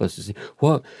trying to help us to see,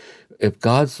 well, if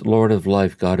God's Lord of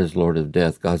life, God is Lord of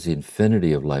death. God's the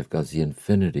infinity of life. God's the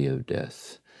infinity of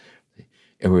death.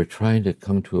 And we're trying to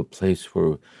come to a place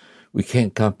where we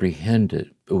can't comprehend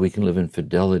it, but we can live in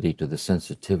fidelity to the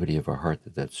sensitivity of our heart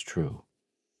that that's true.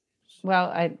 Well,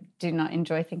 I do not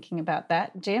enjoy thinking about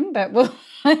that, Jim, but we'll...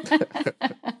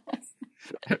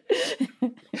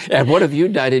 And what if you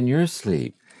died in your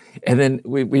sleep? And then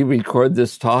we record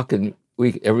this talk, and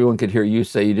everyone could hear you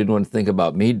say you didn't want to think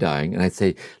about me dying. And I'd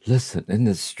say, listen, isn't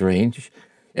this strange?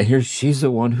 And she's the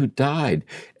one who died.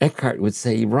 Eckhart would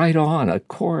say, right on, of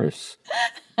course.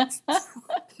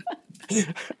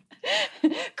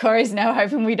 Corey's now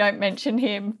hoping we don't mention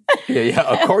him.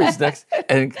 Yeah, Corey's next.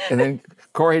 And then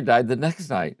Corey died the next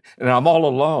night. And I'm all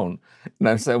alone. And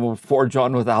I'm saying, we'll forge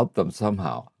on without them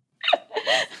somehow.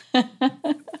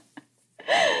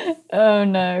 Oh,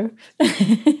 no.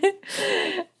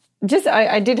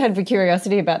 I did have a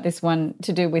curiosity about this one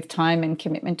to do with time and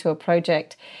commitment to a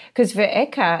project. Because for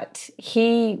Eckhart,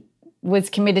 he was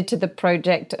committed to the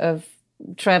project of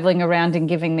traveling around and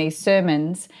giving these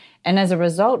sermons. And as a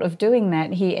result of doing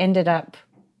that, he ended up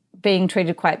being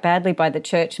treated quite badly by the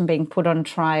church and being put on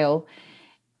trial.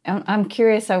 I'm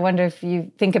curious, I wonder if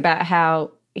you think about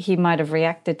how he might have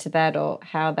reacted to that, or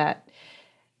how that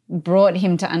brought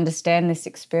him to understand this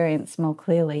experience more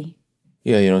clearly.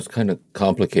 Yeah, it's kind of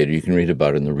complicated. You can read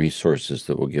about it in the resources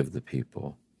that we'll give the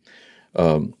people.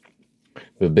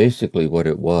 But basically what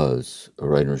it was,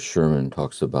 Rainer Sherman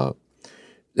talks about,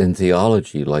 in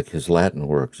theology, like his Latin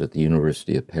works at the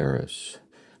University of Paris,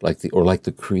 like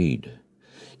the Creed,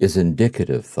 is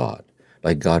indicative thought.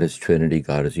 Like God is Trinity,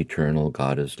 God is eternal,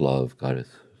 God is love, God is...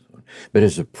 But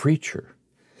as a preacher,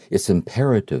 it's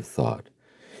imperative thought.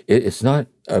 It's not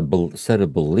a set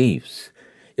of beliefs.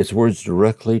 It's words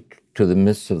directly to the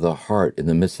midst of the heart in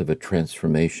the midst of a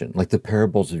transformation. Like the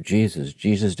parables of Jesus.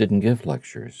 Jesus didn't give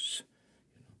lectures.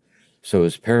 So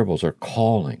his parables are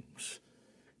callings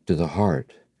to the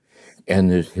heart.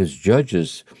 And his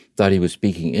judges thought he was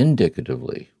speaking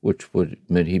indicatively, which would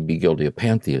mean he'd be guilty of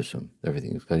pantheism.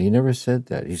 Everything is God. He never said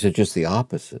that. He said just the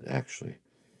opposite, actually.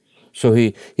 So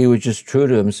he was just true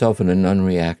to himself in an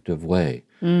unreactive way.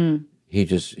 He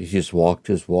just walked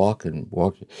his walk and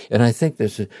walked. And I think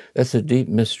that's a deep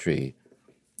mystery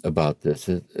about this,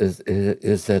 is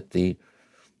that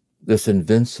this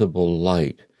invincible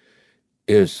light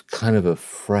is kind of a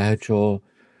fragile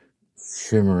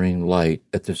shimmering light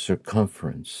at the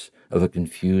circumference of a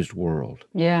confused world.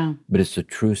 Yeah. But it's the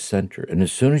true center. And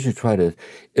as soon as you try to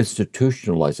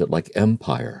institutionalize it like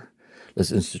empire,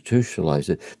 let's institutionalize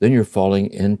it, then you're falling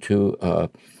into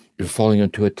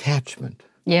attachment.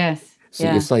 Yes. See,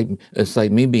 it's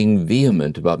like me being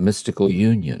vehement about mystical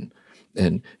union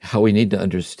and how we need to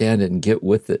understand it and get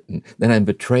with it. And then I'm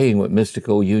betraying what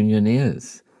mystical union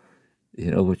is,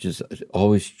 which is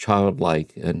always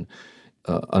childlike and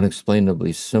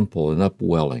unexplainably simple and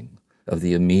upwelling of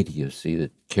the immediacy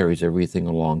that carries everything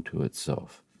along to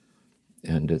itself.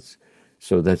 And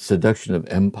so that seduction of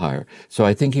empire. So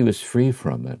I think he was free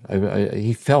from it.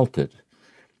 He felt it,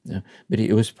 but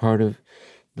it was part of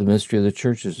the mystery of the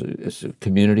church. Is a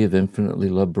community of infinitely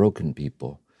loved broken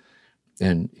people.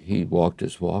 And he walked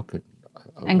his walk.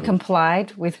 And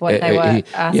complied with what they were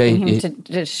asking him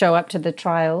to show up to the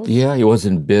trials. Yeah, he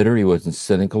wasn't bitter. He wasn't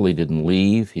cynical. He didn't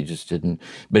leave. He just didn't.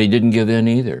 But he didn't give in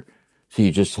either. So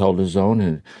he just held his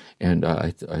own. And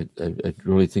I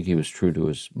really think he was true to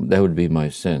his. That would be my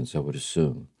sense. I would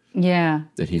assume. Yeah.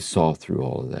 That he saw through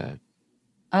all of that.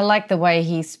 I like the way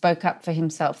he spoke up for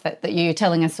himself. That you're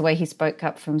telling us the way he spoke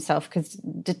up for himself, because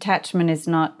detachment is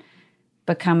not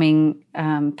becoming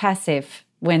passive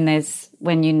when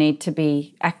you need to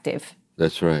be active.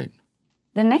 That's right.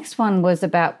 The next one was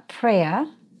about prayer.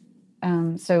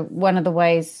 So one of the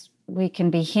ways we can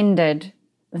be hindered,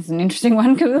 this is an interesting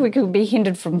one, because we could be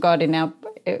hindered from God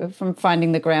from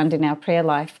finding the ground in our prayer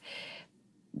life.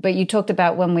 But you talked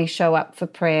about when we show up for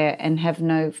prayer and have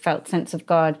no felt sense of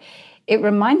God. It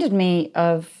reminded me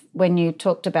of when you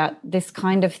talked about this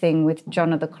kind of thing with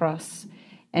John of the Cross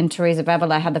and Teresa of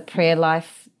Avila, how the prayer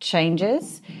life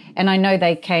changes. And I know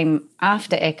they came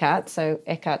after Eckhart, so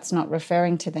Eckhart's not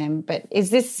referring to them. But is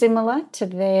this similar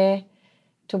to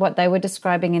what they were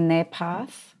describing in their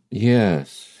path?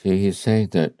 Yes. He's saying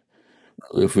that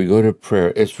if we go to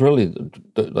prayer, it's really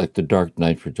like the dark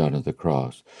night for John of the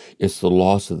Cross. It's the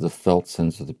loss of the felt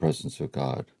sense of the presence of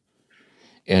God.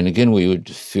 And again, we would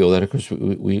feel that, of course,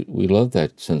 we love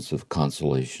that sense of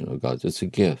consolation of God. It's a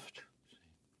gift.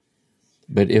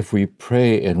 But if we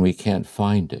pray and we can't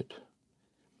find it,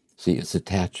 see, it's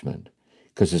attachment,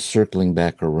 because it's circling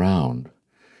back around.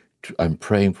 I'm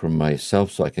praying for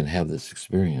myself so I can have this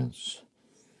experience.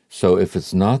 So if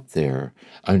it's not there,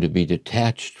 I'm to be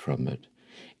detached from it.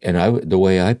 And the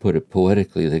way I put it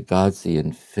poetically, that God's the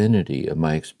infinity of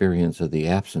my experience of the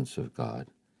absence of God.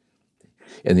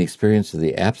 And the experience of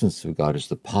the absence of God is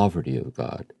the poverty of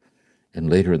God. And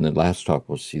later in the last talk,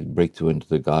 we'll see the breakthrough into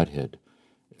the Godhead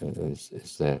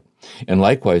is that. And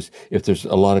likewise, if there's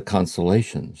a lot of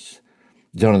consolations,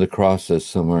 John of the Cross says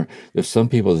somewhere, there's some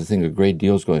people that think a great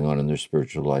deal is going on in their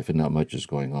spiritual life and not much is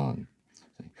going on.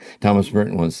 Thomas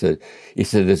Merton once said,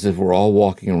 as if we're all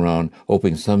walking around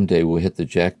hoping someday we'll hit the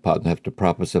jackpot and have to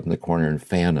prop us up in the corner and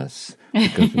fan us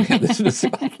because we have this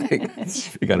thing.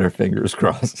 We got our fingers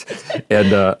crossed. And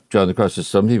John of the Cross says,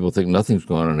 some people think nothing's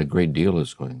going on and a great deal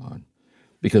is going on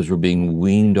because we're being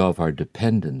weaned off our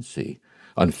dependency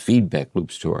on feedback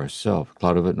loops to ourselves.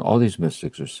 Cloudovit and all these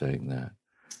mystics are saying that.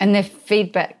 And the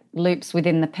feedback loops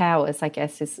within the powers, I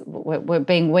guess, is we're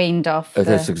being weaned off.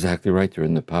 That's exactly right. They're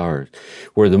in the powers.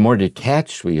 Where the more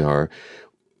detached we are,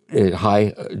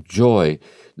 high joy,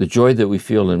 the joy that we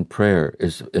feel in prayer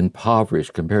is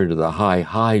impoverished compared to the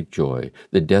high joy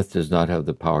that death does not have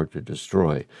the power to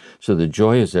destroy. So the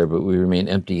joy is there, but we remain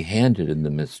empty-handed in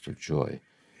the midst of joy.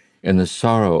 And the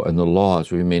sorrow and the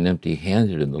loss, we remain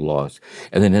empty-handed in the loss.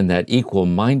 And then in that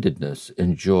equal-mindedness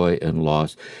in joy and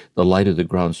loss, the light of the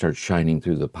ground starts shining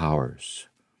through the powers,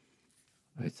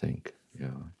 I think,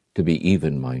 to be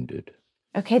even-minded.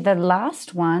 Okay, the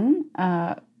last one,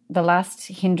 the last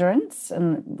hindrance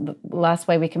and the last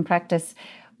way we can practice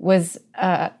was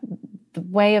the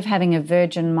way of having a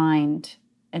virgin mind.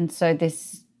 And so the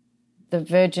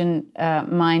virgin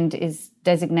mind is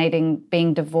designating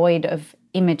being devoid of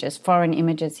images, foreign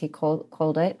images, he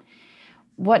called it.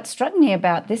 What struck me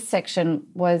about this section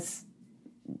was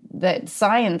that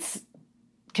science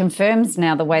confirms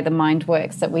now the way the mind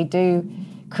works, that we do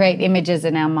create images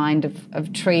in our mind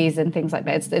of trees and things like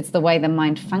that. It's the way the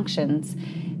mind functions.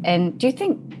 And do you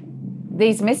think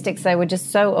these mystics, they were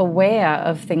just so aware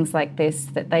of things like this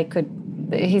that they could,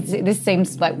 this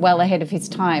seems like well ahead of his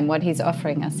time, what he's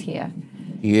offering us here.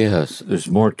 Yes, there's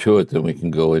more to it than we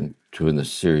can go into in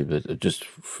this series, but just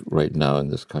right now in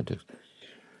this context,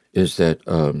 is that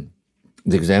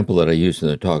the example that I use in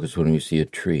the talk is when we see a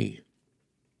tree.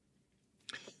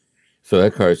 So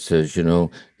Eckhart says,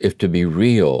 if to be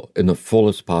real in the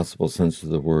fullest possible sense of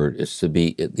the word is to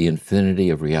be the infinity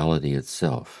of reality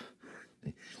itself,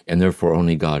 and therefore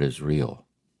only God is real.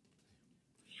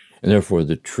 And therefore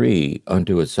the tree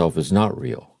unto itself is not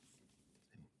real.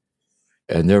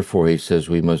 And therefore he says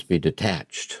we must be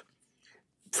detached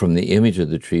from the image of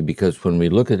the tree, because when we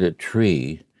look at a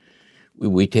tree,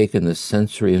 we take in the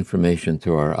sensory information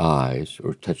through our eyes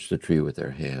or touch the tree with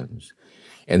our hands,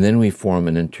 and then we form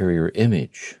an interior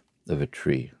image of a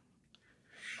tree.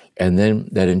 And then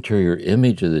that interior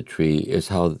image of the tree is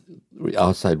how the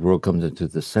outside world comes into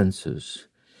the senses.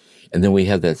 And then we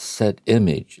have that set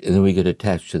image, and then we get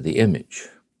attached to the image.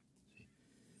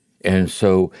 And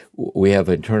so we have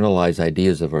internalized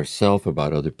ideas of ourselves,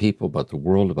 about other people, about the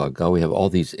world, about God. We have all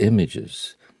these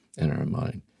images in our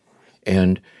mind.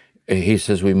 And he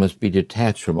says we must be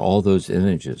detached from all those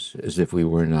images as if we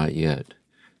were not yet.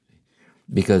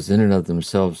 Because in and of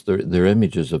themselves, they're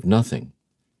images of nothing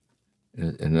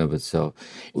in and of itself.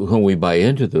 When we buy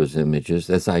into those images,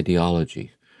 that's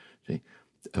ideology. See?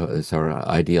 It's our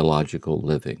ideological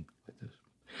living.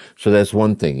 So that's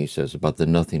one thing he says about the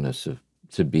nothingness of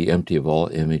to be empty of all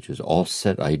images, all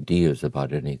set ideas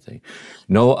about anything.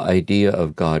 No idea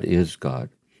of God is God.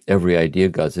 Every idea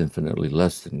of God's infinitely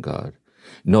less than God.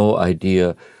 No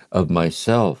idea of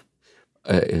myself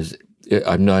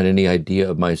I'm not any idea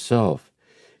of myself.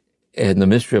 And the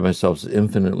mystery of myself is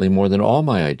infinitely more than all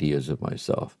my ideas of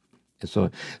myself. And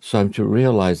so I'm to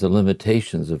realize the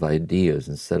limitations of ideas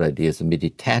and set ideas and be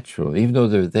detached from them, even though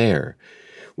they're there.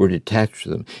 We're detached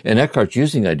from them. And Eckhart's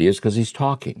using ideas because he's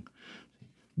talking.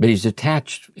 But he's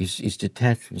detached. He's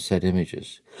detached from set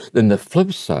images. Then the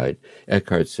flip side,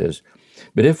 Eckhart says,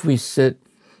 but if we sit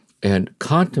and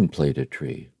contemplate a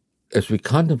tree, as we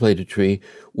contemplate a tree,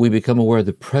 we become aware of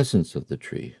the presence of the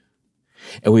tree.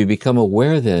 And we become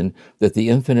aware then that the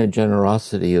infinite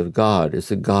generosity of God is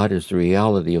that God is the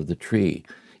reality of the tree,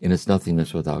 and it's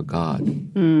nothingness without God.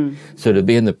 So to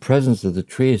be in the presence of the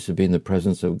tree is to be in the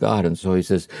presence of God. And so he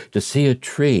says, to see a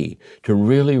tree, to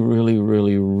really, really,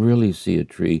 really, really see a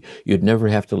tree, you'd never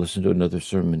have to listen to another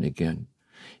sermon again.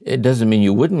 It doesn't mean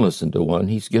you wouldn't listen to one.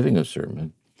 He's giving a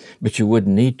sermon. But you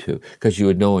wouldn't need to, because you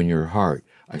would know in your heart,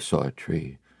 I saw a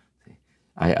tree.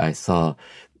 I saw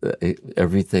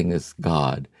everything is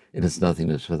God, and it's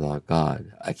nothingness without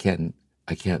God. I can't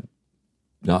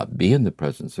not be in the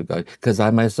presence of God, because I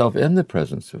myself am the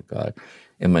presence of God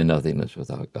in my nothingness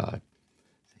without God.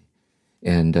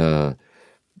 And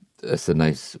that's a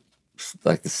nice,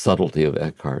 like the subtlety of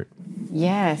Eckhart.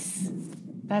 Yes,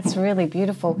 that's really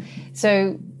beautiful.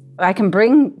 So I can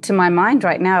bring to my mind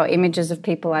right now images of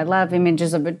people I love,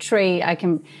 images of a tree.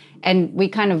 And we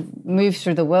kind of move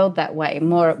through the world that way,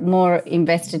 more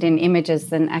invested in images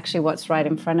than actually what's right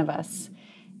in front of us.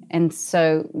 And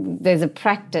so there's a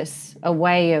practice, a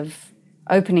way of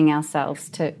opening ourselves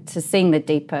to seeing the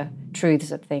deeper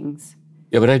truths of things.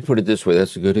 Yeah, but I'd put it this way.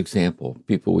 That's a good example.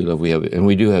 People we love,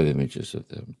 we do have images of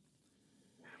them.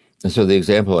 And so the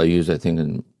example I use, I think,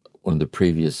 in one of the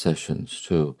previous sessions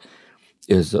too,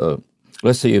 is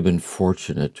let's say you've been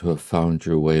fortunate to have found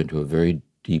your way into a very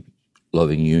deep,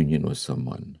 loving union with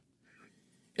someone.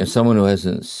 And someone who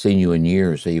hasn't seen you in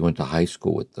years, say you went to high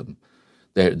school with them,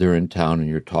 they're in town and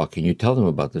you're talking, you tell them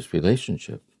about this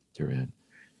relationship they're in.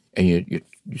 And you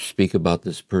speak about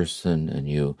this person and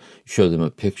you show them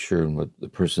a picture and what the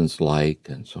person's like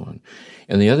and so on.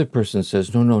 And the other person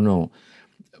says, no,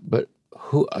 but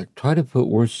try to put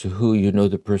words to who you know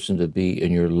the person to be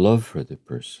and your love for the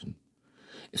person.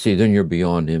 See, then you're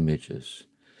beyond images.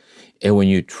 And when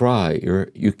you try,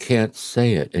 you can't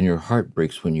say it, and your heart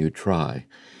breaks when you try,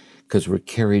 because we're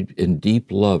carried in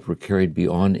deep love. We're carried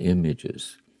beyond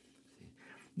images,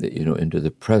 into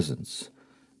the presence,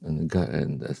 and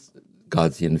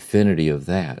God's the infinity of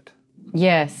that.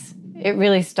 Yes, it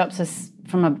really stops us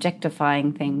from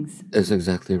objectifying things. That's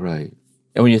exactly right.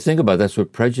 And when you think about it, that's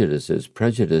what prejudice is.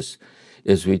 Prejudice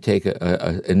is we take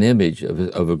an image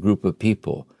of a group of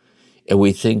people, and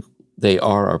we think they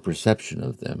are our perception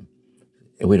of them.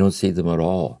 And we don't see them at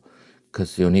all,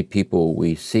 because the only people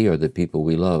we see are the people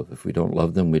we love. If we don't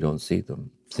love them, we don't see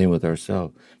them. Same with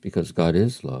ourselves, because God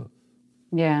is love.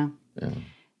 Yeah.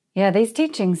 Yeah, these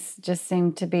teachings just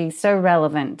seem to be so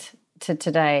relevant to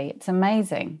today. It's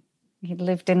amazing. He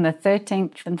lived in the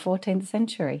 13th and 14th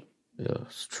century. Yeah,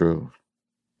 it's true.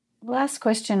 Last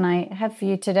question I have for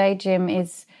you today, Jim,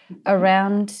 is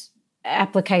around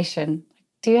application.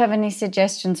 Do you have any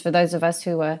suggestions for those of us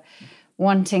who are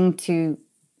wanting to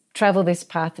travel this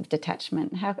path of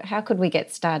detachment? How could we get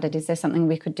started? Is there something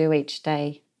we could do each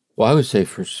day? Well, I would say,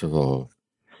 first of all,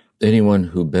 anyone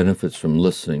who benefits from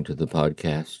listening to the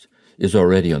podcast is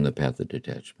already on the path of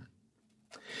detachment.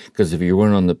 Because if you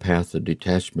weren't on the path of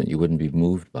detachment, you wouldn't be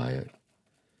moved by it.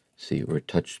 See, or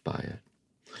touched by it.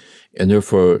 And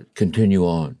therefore, continue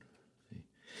on.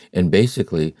 And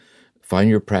basically, find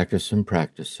your practice and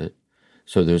practice it.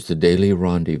 So there's the daily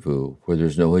rendezvous where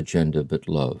there's no agenda but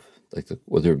love,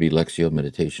 whether it be Lectio,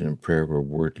 meditation, and prayer, or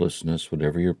wordlessness,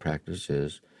 whatever your practice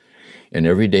is. And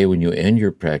every day when you end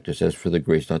your practice, ask for the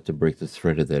grace not to break the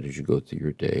thread of that as you go through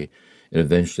your day. And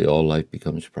eventually all life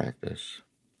becomes practice.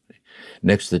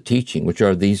 Next, the teaching, which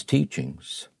are these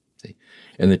teachings.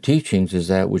 And the teachings is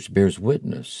that which bears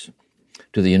witness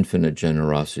to the infinite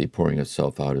generosity pouring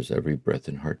itself out as every breath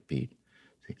and heartbeat,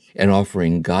 and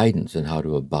offering guidance in how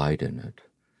to abide in it.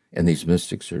 And these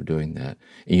mystics are doing that.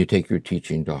 And you take your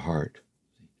teaching to heart.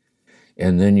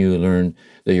 And then you learn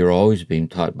that you're always being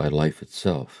taught by life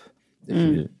itself, if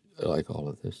you like all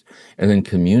of this. And then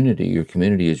community, your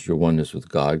community is your oneness with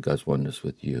God, God's oneness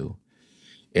with you.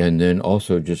 And then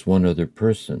also just one other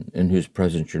person in whose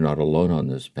presence you're not alone on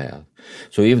this path.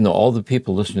 So even though all the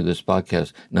people listening to this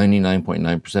podcast,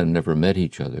 99.9% have never met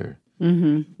each other,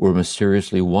 we're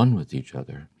mysteriously one with each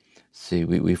other. See,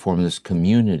 we form this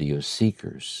community of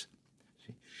seekers,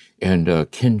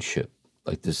 and kinship,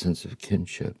 like the sense of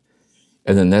kinship.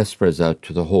 And then that spreads out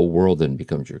to the whole world and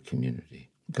becomes your community.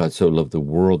 God so loved the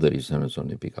world that he sent his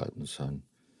only begotten Son.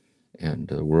 And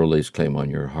the world lays claim on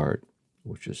your heart,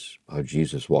 which is how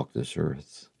Jesus walked this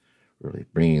earth, really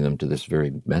bringing them to this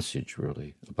very message,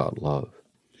 really, about love.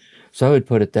 So I would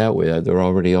put it that way. They're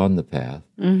already on the path,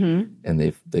 and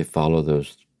they follow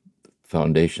those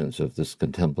foundations of this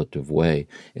contemplative way,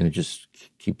 and it just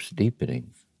keeps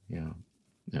deepening. Yeah.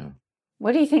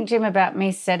 What do you think, Jim, about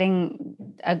me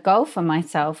setting a goal for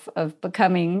myself of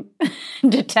becoming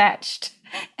detached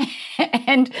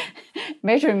and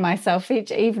measuring myself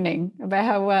each evening about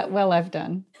how well I've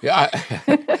done? Yeah,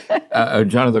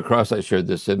 John of the Cross, I shared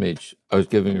this image. I was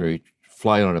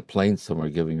flying on a plane somewhere,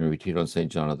 giving a retreat on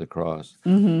St. John of the Cross,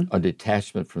 on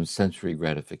detachment from sensory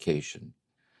gratification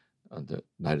on the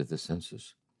night of the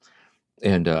census.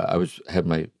 And I had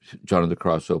my John of the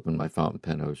Cross open, my fountain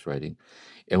pen I was writing.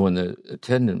 And when the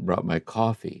attendant brought my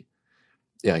coffee,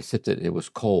 I sipped it, it was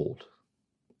cold.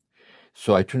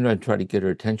 So I turned around and tried to get her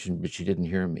attention, but she didn't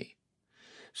hear me.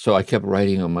 So I kept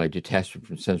writing on my detachment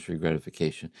from sensory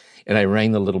gratification. And I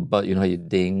rang the little bell, you know how you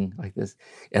ding like this?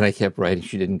 And I kept writing,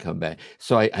 she didn't come back.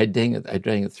 So I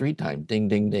rang it 3 times, ding,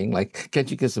 ding, ding, like,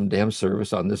 can't you get some damn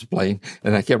service on this plane?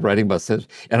 And I kept writing about sensory,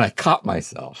 and I caught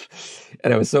myself.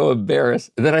 And I was so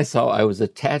embarrassed. And then I saw I was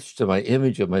attached to my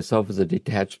image of myself as a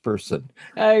detached person.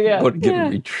 Oh, yeah. Go to give a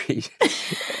retreat.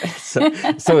 so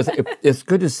it's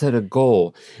good to set a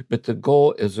goal, but the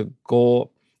goal is a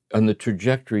goal. And the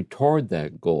trajectory toward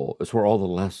that goal is where all the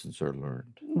lessons are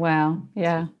learned. Wow,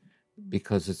 yeah.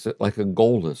 Because it's like a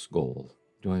goalless goal.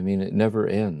 Do you know what I mean? It never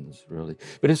ends, really.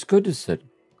 But it's good to set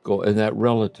goal in that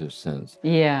relative sense.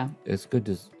 Yeah. It's good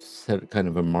to set kind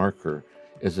of a marker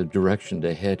as a direction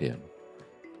to head in,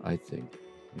 I think.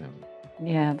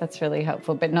 Yeah, that's really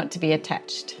helpful, but not to be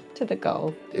attached to the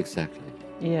goal. Exactly.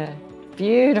 Yeah,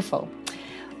 beautiful.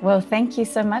 Well, thank you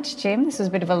so much, Jim. This was a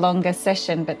bit of a longer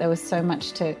session, but there was so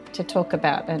much to talk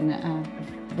about, and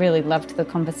really loved the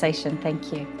conversation.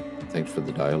 Thank you. Thanks for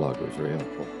the dialogue. It was very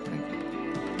helpful. Thank you.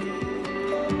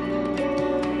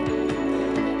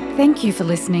 Thank you for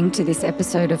listening to this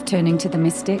episode of Turning to the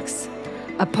Mystics,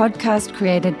 a podcast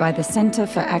created by the Center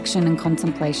for Action and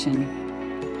Contemplation.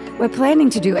 We're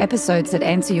planning to do episodes that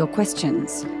answer your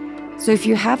questions. So if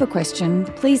you have a question,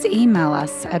 please email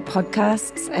us at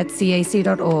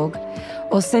podcasts@cac.org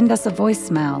or send us a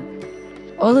voicemail.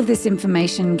 All of this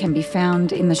information can be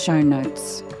found in the show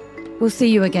notes. We'll see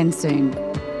you again soon.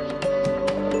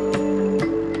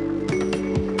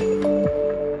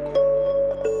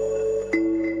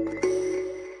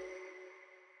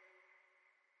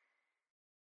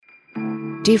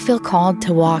 Do you feel called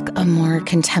to walk a more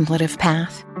contemplative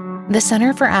path? The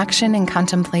Center for Action and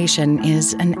Contemplation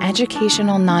is an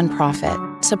educational nonprofit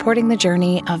supporting the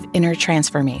journey of inner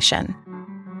transformation.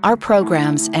 Our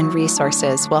programs and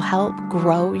resources will help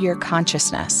grow your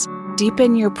consciousness,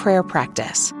 deepen your prayer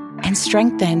practice, and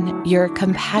strengthen your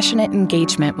compassionate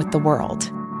engagement with the world.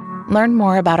 Learn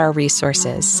more about our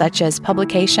resources, such as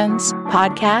publications,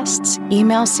 podcasts,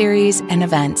 email series, and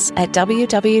events at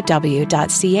www.cac.org.